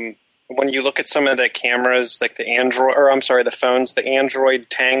from when you look at some of the cameras, like the phones, the Android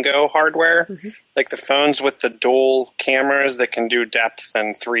Tango hardware, like the phones with the dual cameras that can do depth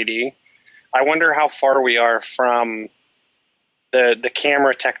and 3D. I wonder how far we are from the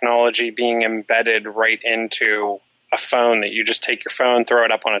camera technology being embedded right into a phone that you just take your phone, throw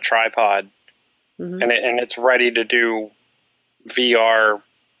it up on a tripod, and it's ready to do VR,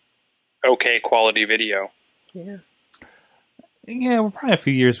 okay quality video. Yeah. Yeah, we're probably a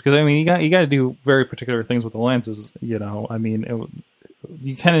few years because I mean you got to do very particular things with the lenses. You know, I mean,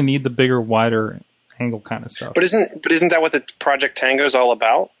 you kind of need the bigger, wider angle kind of stuff. But isn't that what the Project Tango is all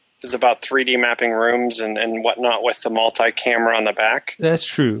about? It's about 3D mapping rooms and whatnot with the multi-camera on the back. That's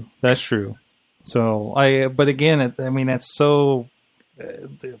true. That's true. So but again, I mean, that's so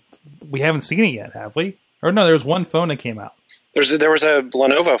we haven't seen it yet, have we? Or no, there was one phone that came out. There was a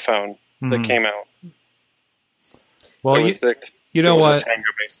Lenovo phone that came out. Well, you know what? A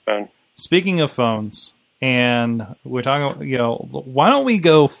Tango-based phone. Speaking of phones, and we're talking, you know, why don't we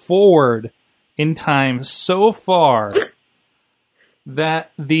go forward in time so far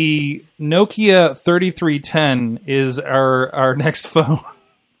that the Nokia 3310 is our next phone?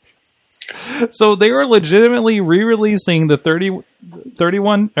 So they were legitimately re-releasing the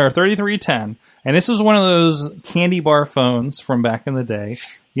 3310, and this was one of those candy bar phones from back in the day.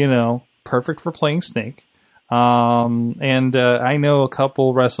 You know, perfect for playing Snake. And I know a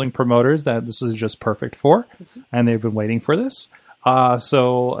couple wrestling promoters that this is just perfect for, and they've been waiting for this.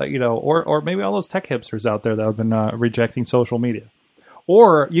 So you know, or maybe all those tech hipsters out there that have been rejecting social media.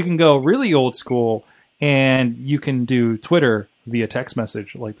 Or you can go really old school, and you can do Twitter via text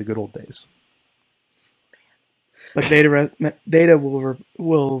message like the good old days. But data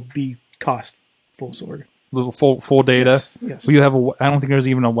will be cost full sword. Full data. Yes. Well, you have I don't think there's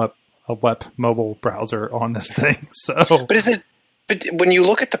even a web mobile browser on this thing. So, but when you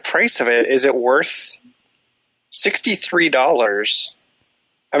look at the price of it, is it worth $63?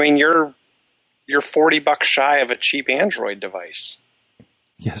 I mean, you're $40 shy of a cheap Android device.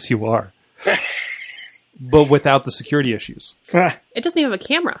 Yes, you are. But without the security issues. It doesn't even have a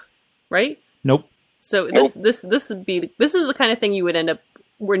camera, right? Nope. So this is the kind of thing you would end up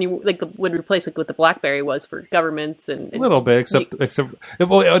when you would replace it with the BlackBerry was for governments and a little bit, except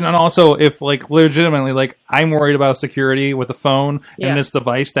and also if legitimately I'm worried about security with a phone and this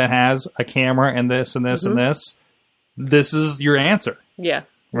device that has a camera and this and this and this is your answer. Yeah.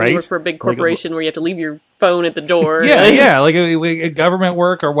 Right. You work for a big corporation where you have to leave your phone at the door. Yeah, like a government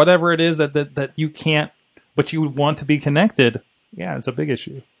work or whatever it is that you can't, but you would want to be connected. Yeah, it's a big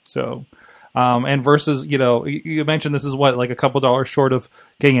issue. So. And versus, you know, you mentioned this is like a couple dollars short of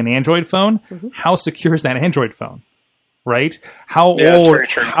getting an Android phone. How secure is that Android phone? Right? How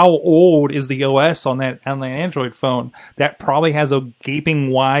old is the OS on that Android phone that probably has a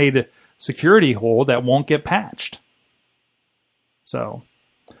gaping wide security hole that won't get patched? So,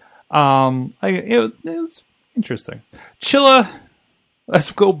 it was interesting. Chilla,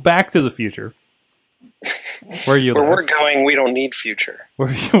 let's go back to the future. Where we're going, we don't need future.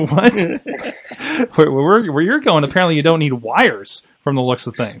 Where you're going, apparently you don't need wires from the looks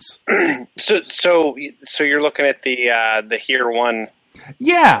of things. So you're looking at the Here One.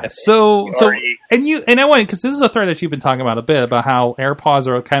 Yeah. So and I want, because this is a thread that you've been talking about a bit about how AirPods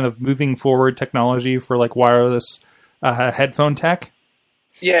are kind of moving forward technology for like wireless headphone tech.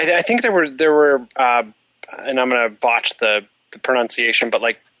 Yeah, I think there were and I'm going to botch the pronunciation, but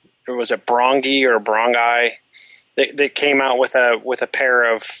like. Was it Brongi or Brongi? They came out with a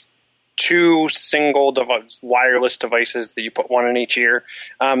pair of two single wireless devices that you put one in each ear.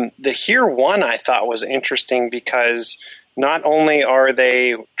 The Here One I thought was interesting because not only are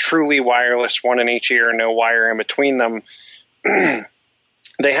they truly wireless, one in each ear, no wire in between them,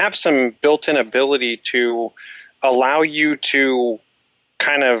 they have some built-in ability to allow you to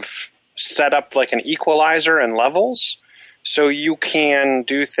kind of set up like an equalizer and levels. So you can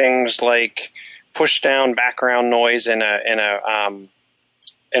do things like push down background noise in a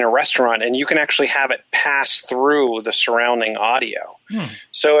restaurant, and you can actually have it pass through the surrounding audio.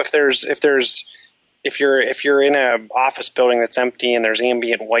 So if you're in an office building that's empty and there's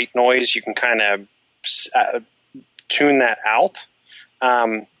ambient white noise, you can kind of tune that out.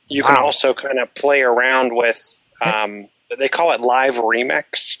 You can also kind of play around with. They call it Live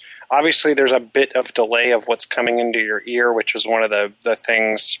Remix. Obviously, there's a bit of delay of what's coming into your ear, which was one of the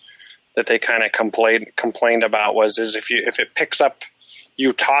things that they kind of complained about is if it picks up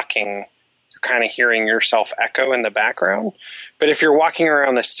you talking, you're kind of hearing yourself echo in the background. But if you're walking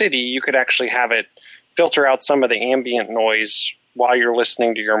around the city, you could actually have it filter out some of the ambient noise while you're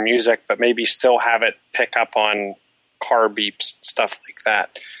listening to your music, but maybe still have it pick up on car beeps, stuff like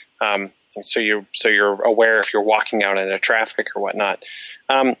that. And so you're aware if you're walking out into traffic or whatnot.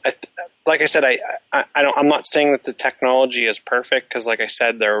 Like I said, I'm not saying that the technology is perfect, because, like I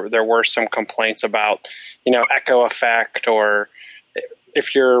said, there were some complaints about, echo effect, or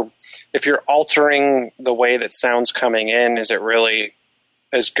if you're altering the way that sound's coming in, is it really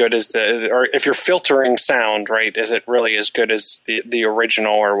as good as or if you're filtering sound, right, is it really as good as the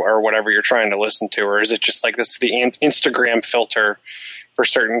original or whatever you're trying to listen to, or is it just like this the Instagram filter for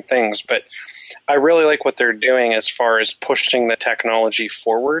certain things? But I really like what they're doing as far as pushing the technology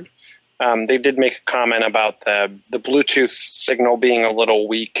forward. They did make a comment about the Bluetooth signal being a little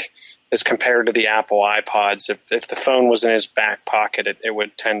weak as compared to the Apple iPods. If the phone was in his back pocket, it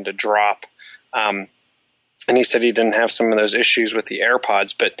would tend to drop. And he said he didn't have some of those issues with the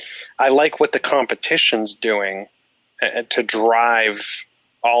AirPods. But I like what the competition's doing to drive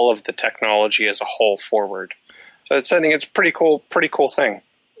all of the technology as a whole forward. So I think it's a pretty cool thing.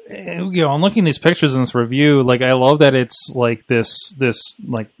 I'm looking at these pictures in this review. Like, I love that it's like this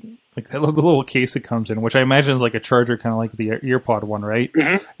like I love the little case it comes in, which I imagine is like a charger, kind of like the EarPod one, right?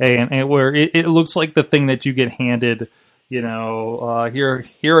 Mm-hmm. And where it looks like the thing that you get handed, here are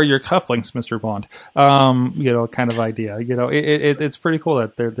your cufflinks, Mr. Bond. Kind of idea. It's pretty cool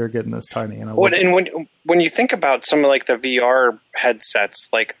that they're getting this tiny. And when you think about some of like the VR headsets,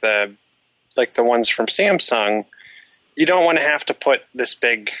 like the ones from Samsung, you don't want to have to put this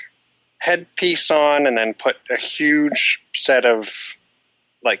big headpiece on and then put a huge set of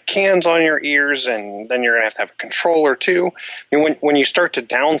like cans on your ears, and then you're going to have a controller too. I mean, when you start to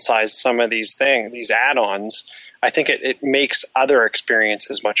downsize some of these things, these add-ons, I think it makes other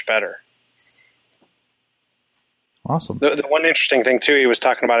experiences much better. Awesome. The one interesting thing too, he was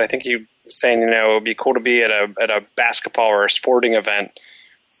talking about, I think he was saying, it would be cool to be at a basketball or a sporting event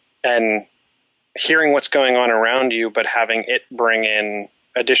and hearing what's going on around you, but having it bring in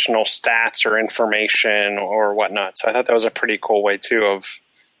additional stats or information or whatnot. So I thought that was a pretty cool way too of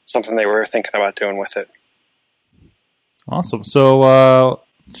something they were thinking about doing with it. Awesome. So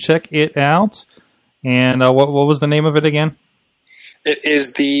check it out. And what was the name of it again? It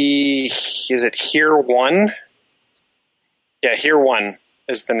is is it Hear One? Yeah, Hear One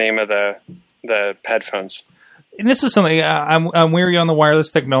is the name of the headphones. And this is something I'm weary on the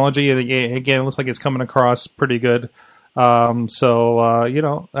wireless technology. Again, it looks like it's coming across pretty good. I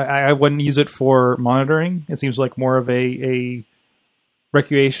wouldn't use it for monitoring. It seems like more of a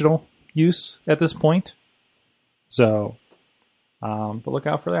recreational use at this point. So, but look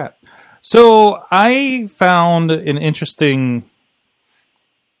out for that. So I found an interesting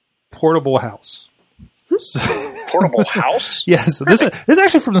portable house. Portable house? Yes, this is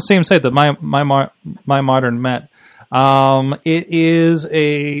actually from the same site that my Modern met. It is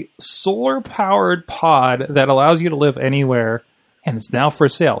a solar-powered pod that allows you to live anywhere, and it's now for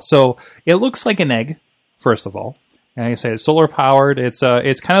sale. So it looks like an egg, first of all. And like I say, it's solar-powered. It's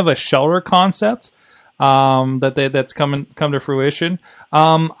kind of a shelter concept that's come to fruition.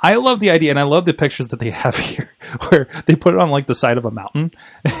 I love the idea, and I love the pictures that they have here, where they put it on like the side of a mountain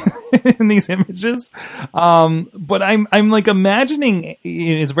in these images. But I'm like imagining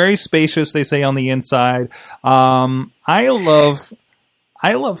it's very spacious. They say on the inside. I love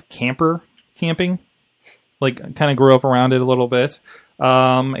camping. Like, kind of grew up around it a little bit.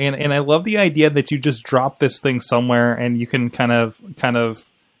 And I love the idea that you just drop this thing somewhere and you can kind of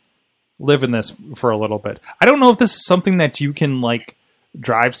live in this for a little bit. I don't know if this is something that you can like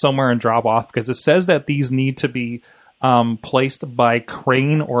drive somewhere and drop off, because it says that these need to be placed by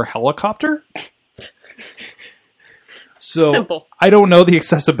crane or helicopter. So simple. I don't know the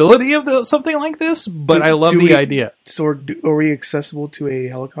accessibility of something like this, but I love the idea. So are we accessible to a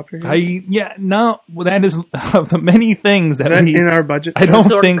helicopter? No. That is of the many things that in our budget. I don't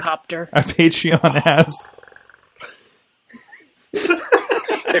think our Patreon has.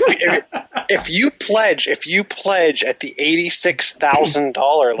 If you pledge at the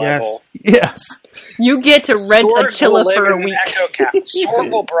 $86,000 level, yes, you get to rent a chilla for a week.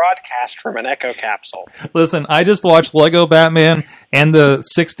 Sorg will broadcast from an Echo capsule. Listen, I just watched Lego Batman and the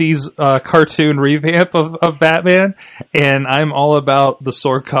 '60s cartoon revamp of Batman, and I'm all about the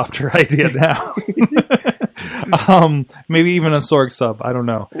Sorgcopter idea now. Maybe even a Sorg sub. I don't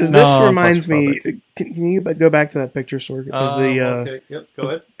know. This reminds me. Can you go back to that picture, Sorg? Okay. Yep. Go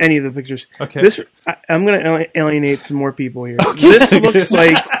ahead. Any of the pictures. Okay. I'm going to alienate some more people here. Okay. This looks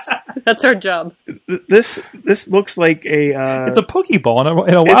like that's our job. This looks like a. It's a Pokeball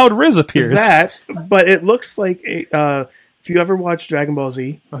and a Wild Riz appears. But it looks like a if you ever watch Dragon Ball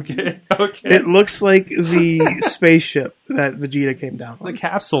Z, Okay. it looks like the spaceship that Vegeta came down on. The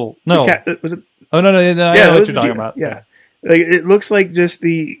capsule. No. Was it? Oh, no. I know it what was you're talking Vegeta. about. Yeah. Like, it looks like just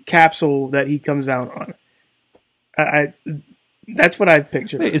the capsule that he comes down on. That's what I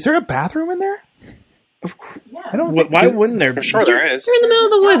pictured. Wait, is there a bathroom in there? I don't. Why wouldn't there be? I'm sure there is. You're in the middle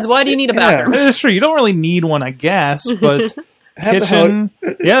of the woods. Why do you need a bathroom? It's true. You don't really need one, I guess, but Have the kitchen.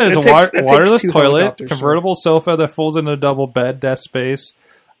 Yeah, there's It a takes- it takes waterless 2 toilet, helicopters, convertible sofa that folds into a double bed, desk space,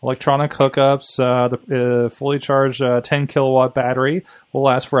 electronic hookups, the fully charged 10 kilowatt battery will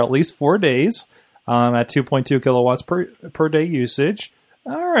last for at least 4 days at 2.2 kilowatts per day usage.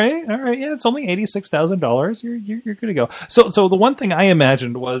 All right. Yeah, it's only $86,000. You're good to go. So the one thing I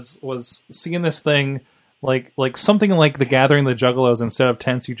imagined was seeing this thing like something like the Gathering of the Juggalos. Instead of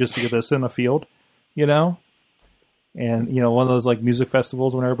tents, you just see this in a field, you know. And one of those like music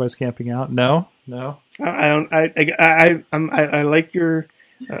festivals when everybody's camping out. No. I don't. I like your.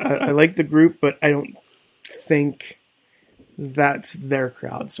 I like the group, but I don't think that's their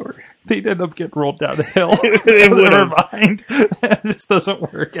crowd. Sort of. They'd end up getting rolled down the hill. It would've. Never mind. This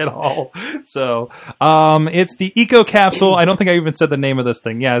doesn't work at all. So, it's the Eco Capsule. I don't think I even said the name of this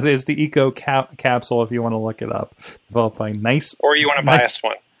thing. Yeah, it's the Eco Capsule if you want to look it up. Developed by Or you want to buy us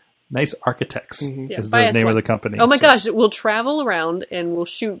one. Nice Architects Yeah, is buy the us name one. of the company. Oh my So- gosh, we'll travel around and we'll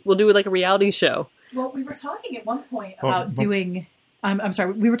do like a reality show. Well, we were talking at one point about doing. I'm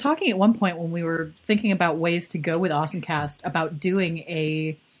sorry. We were talking at one point when we were thinking about ways to go with AwesomeCast about doing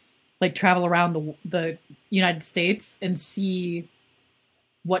a travel around the United States and see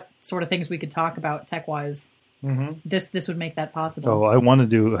what sort of things we could talk about tech wise. Mm-hmm. This would make that possible. Oh, I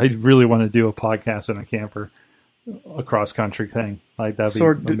really want to do a podcast in a camper, a cross country thing. Like that'd be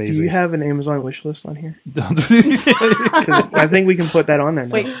Sword, do amazing. you have an Amazon wish list on here? I 'Cause I think we can put that on there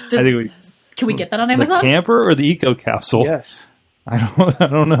now. Wait, think can we get that on the Amazon? camper or the Eco Capsule. Yes. I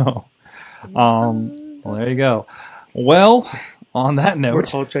don't know. Well, there you go. Well, on that We're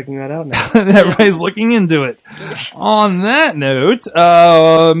note, all checking that out now. everybody's looking into it. Yes. On that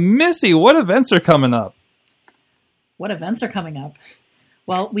note, Missy, what events are coming up? What events are coming up?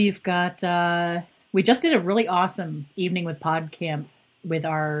 Well, we've got. We just did a really awesome evening with PodCamp with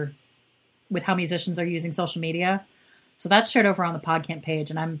how musicians are using social media. So that's shared over on the PodCamp page,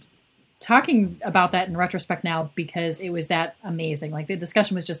 and I'm talking about that in retrospect now because it was that amazing. Like the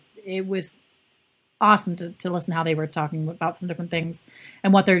discussion was it was awesome to listen how they were talking about some different things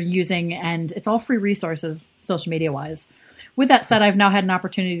and what they're using, and it's all free resources, social media wise. With that said, I've now had an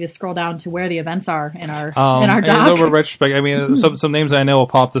opportunity to scroll down to where the events are in our doc. Over retrospect, I mean, some names I know will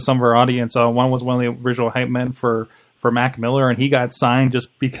pop to some of our audience. One was one of the original hype men for Mac Miller, and he got signed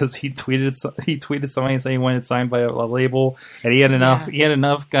just because he tweeted somebody saying he wanted signed by a label, and he had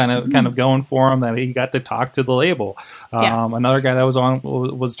enough kind of going for him that he got to talk to the label. Another guy that was on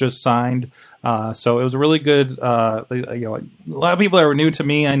was just signed. So it was a really good, a lot of people that were new to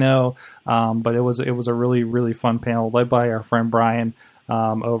me, I know, but it was a really, really fun panel led by our friend Brian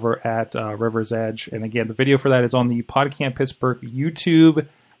over at River's Edge. And again, the video for that is on the PodCamp Pittsburgh YouTube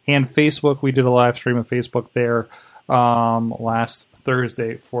and Facebook. We did a live stream on Facebook there last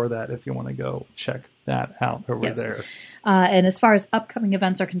Thursday for that, if you want to go check that out over there. And as far as upcoming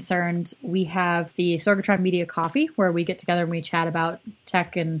events are concerned, we have the Sorgatron Media Coffee, where we get together and we chat about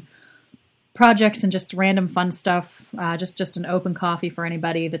tech and projects and just random fun stuff. Just an open coffee for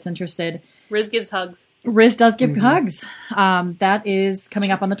anybody that's interested. Riz gives hugs. Riz does give hugs. That is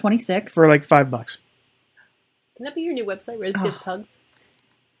coming up on the 26th. For like $5. Can that be your new website? Riz gives hugs.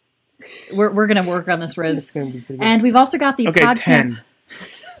 We're going to work on this, Riz. It's going to be pretty good. And we've also got the PodCamp 10.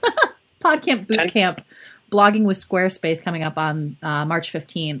 Bootcamp blogging with Squarespace coming up on March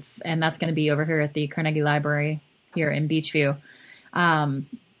 15th, and that's going to be over here at the Carnegie Library here in Beachview.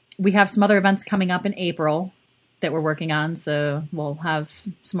 We have some other events coming up in April that we're working on, so we'll have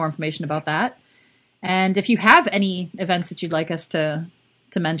some more information about that. And if you have any events that you'd like us to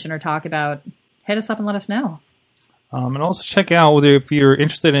mention or talk about, hit us up and let us know. And also check out, if you're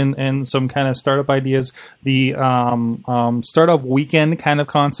interested in some kind of startup ideas, the startup weekend kind of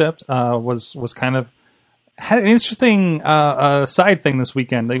concept was kind of had an interesting side thing this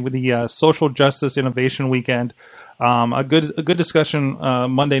weekend. With the Social Justice Innovation Weekend, a good discussion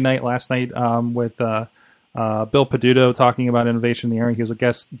Monday night, last night with Bill Peduto talking about innovation in the area. He was a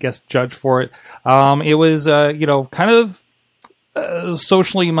guest judge for it. It was kind of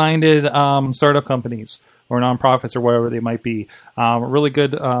socially minded startup companies or nonprofits or whatever they might be. Really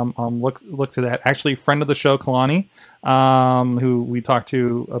good look to that. Actually, friend of the show, Kalani, who we talked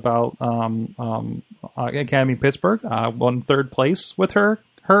to about Academy Pittsburgh, won third place with her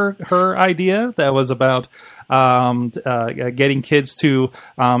her idea that was about getting kids to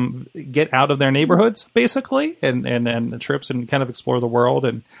get out of their neighborhoods, basically, and trips and kind of explore the world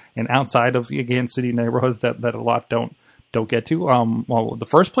and outside of, again, city neighborhoods that a lot don't get to. Well, the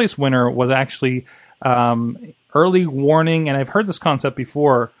first place winner was actually early warning, and I've heard this concept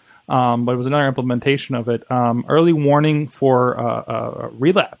before, but it was another implementation of it. Early warning for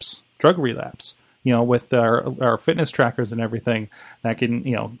drug relapse. With our fitness trackers and everything that can,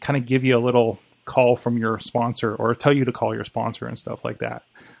 kind of give you a little call from your sponsor or tell you to call your sponsor and stuff like that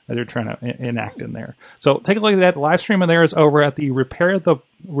they're trying to enact in there. So take a look at that. Live stream of theirs over at the Repair the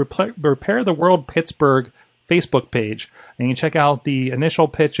World Pittsburgh Facebook page, and you can check out the initial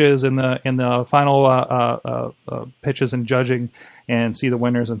pitches and the final pitches and judging, and see the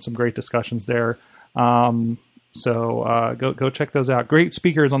winners and some great discussions there. So go check those out. Great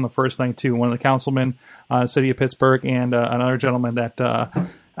speakers on the first night too. One of the councilmen, city of Pittsburgh, and another gentleman that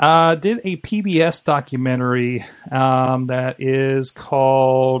did a PBS documentary that is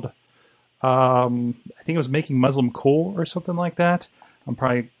called, I think it was Making Muslim Cool or something like that. I'm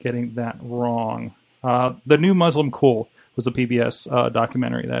probably getting that wrong. The New Muslim Cool was a PBS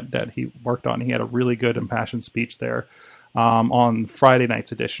documentary that he worked on. He had a really good impassioned speech there. On Friday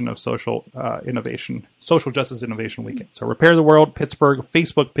night's edition of Social Justice Innovation Weekend. So Repair the World Pittsburgh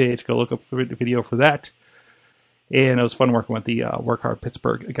Facebook page. Go look up the video for that. And it was fun working with the Work Hard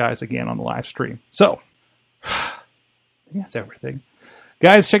Pittsburgh guys again on the live stream. So that's everything.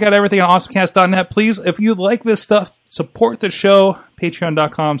 Guys, check out everything on awesomecast.net. Please, if you like this stuff, support the show.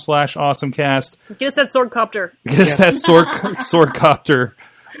 Patreon.com/awesomecast. Get us that sword copter. Get us that sword copter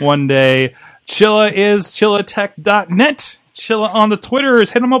one day. Chilla is chillatech.net. Chilla on the Twitters.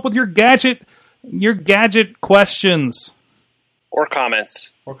 Hit them up with your gadget questions. Or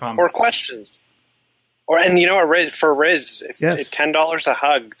comments. Or questions. And you know what, for Riz, if $10 a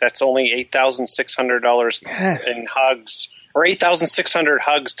hug, that's only $8,600 in hugs. Or 8,600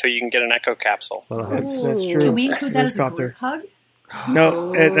 hugs till you can get an Echo capsule. So that's true. Can we include that as a group hug?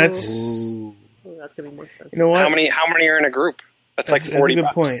 No, that's... that's going to be more expensive. You know what? How many are in a group? That's like $40. That's a good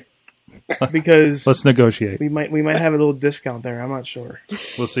point. Because let's negotiate. We might have a little discount there. I'm not sure.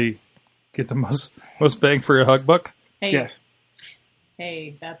 We'll see. Get the most bang for your hug buck. Hey, yes.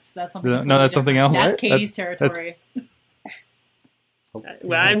 Hey, that's something. No, that's something else. That's Katie's territory.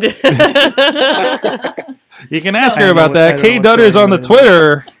 Well, I'm you can ask her about that. Kate Dutter's on the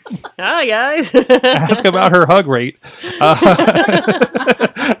Twitter. Hi, guys. Ask about her hug rate.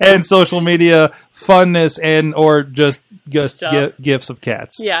 And social media funness and or just gifts of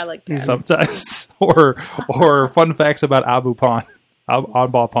cats. Yeah, I like cats. Sometimes. or fun facts about Abu Pon.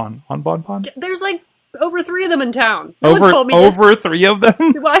 Anbon Pon? There's like over 3 of them in town. No one told me this. Over 3 of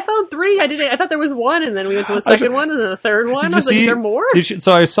them? Well, I found 3. I thought there was 1, and then we went to the second one, and then the third one. I was like, is there more?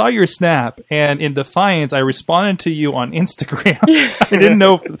 So I saw your snap, and in defiance, I responded to you on Instagram. I didn't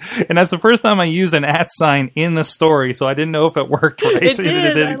know, and that's the first time I used an @ sign in the story, so I didn't know if it worked right. It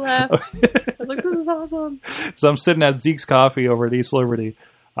did. I laughed. I was like, this is awesome. So I'm sitting at Zeke's Coffee over at East Liberty.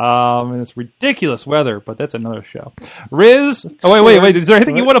 And it's ridiculous weather, but that's another show. Riz, wait. Is there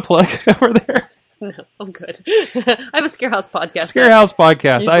anything you want to plug over there? No, I'm good. I have a Scarehouse podcast. Scarehouse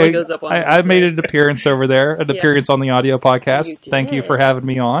podcast. I made an appearance over there, appearance on the audio podcast. Thank you for having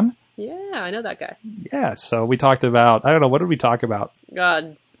me on. Yeah, I know that guy. Yeah, so we talked about, I don't know, what did we talk about?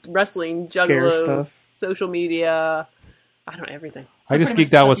 God, wrestling, juggalos, social media, I don't know, everything. I just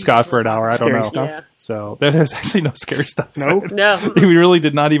geeked out with Scott for an hour. I don't know. Stuff. Yeah. So there's actually no scary stuff. No. We really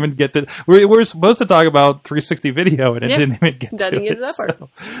did not even get to. We were supposed to talk about 360 video, and it didn't even get to that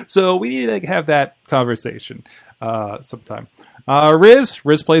part. So we need to have that conversation sometime. Riz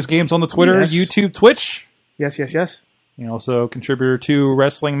plays games on the Twitter, YouTube, Twitch. Yes. And also contributor to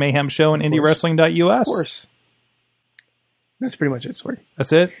Wrestling Mayhem Show and IndieWrestling.us. Of course. That's pretty much it, Sorry.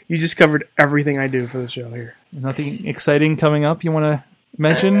 That's it? You just covered everything I do for the show here. Nothing exciting coming up you want to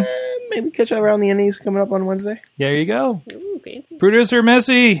mention? Maybe catch up around the Indies coming up on Wednesday. There you go. Ooh, fancy. Producer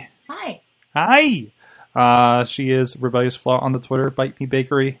Missy. Hi. She is Rebellious Flaw on the Twitter. Bite Me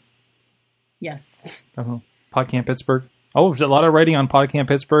Bakery. Yes. Podcamp Pittsburgh. Oh, there's a lot of writing on Podcamp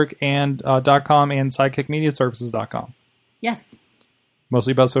Pittsburgh and .com and SidekickMediaServices.com. Yes.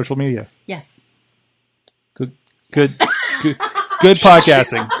 Mostly about social media. Yes. Good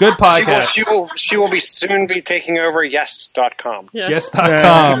podcasting. Good podcast. She will soon be taking over yes.com.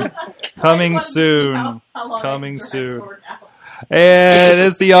 Yes.com. Coming soon. Coming soon. And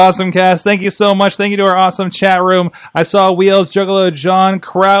it's the Awesome Cast. Thank you so much. Thank you to our awesome chat room. I saw Wheels, Juggalo, John,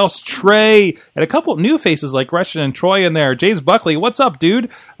 Kraus, Trey, and a couple new faces like Gretchen and Troy in there. James Buckley, what's up, dude?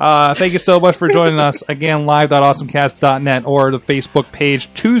 Thank you so much for joining us. Again, live.awesomecast.net or the Facebook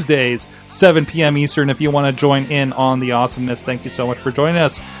page Tuesdays, 7 p.m. Eastern if you want to join in on the awesomeness. Thank you so much for joining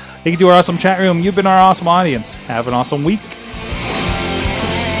us. Thank you to our awesome chat room. You've been our awesome audience. Have an awesome week.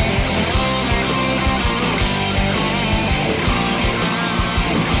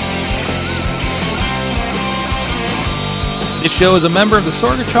 This show is a member of the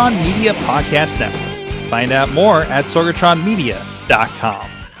Sorgatron Media Podcast Network. Find out more at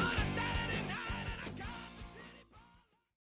sorgatronmedia.com.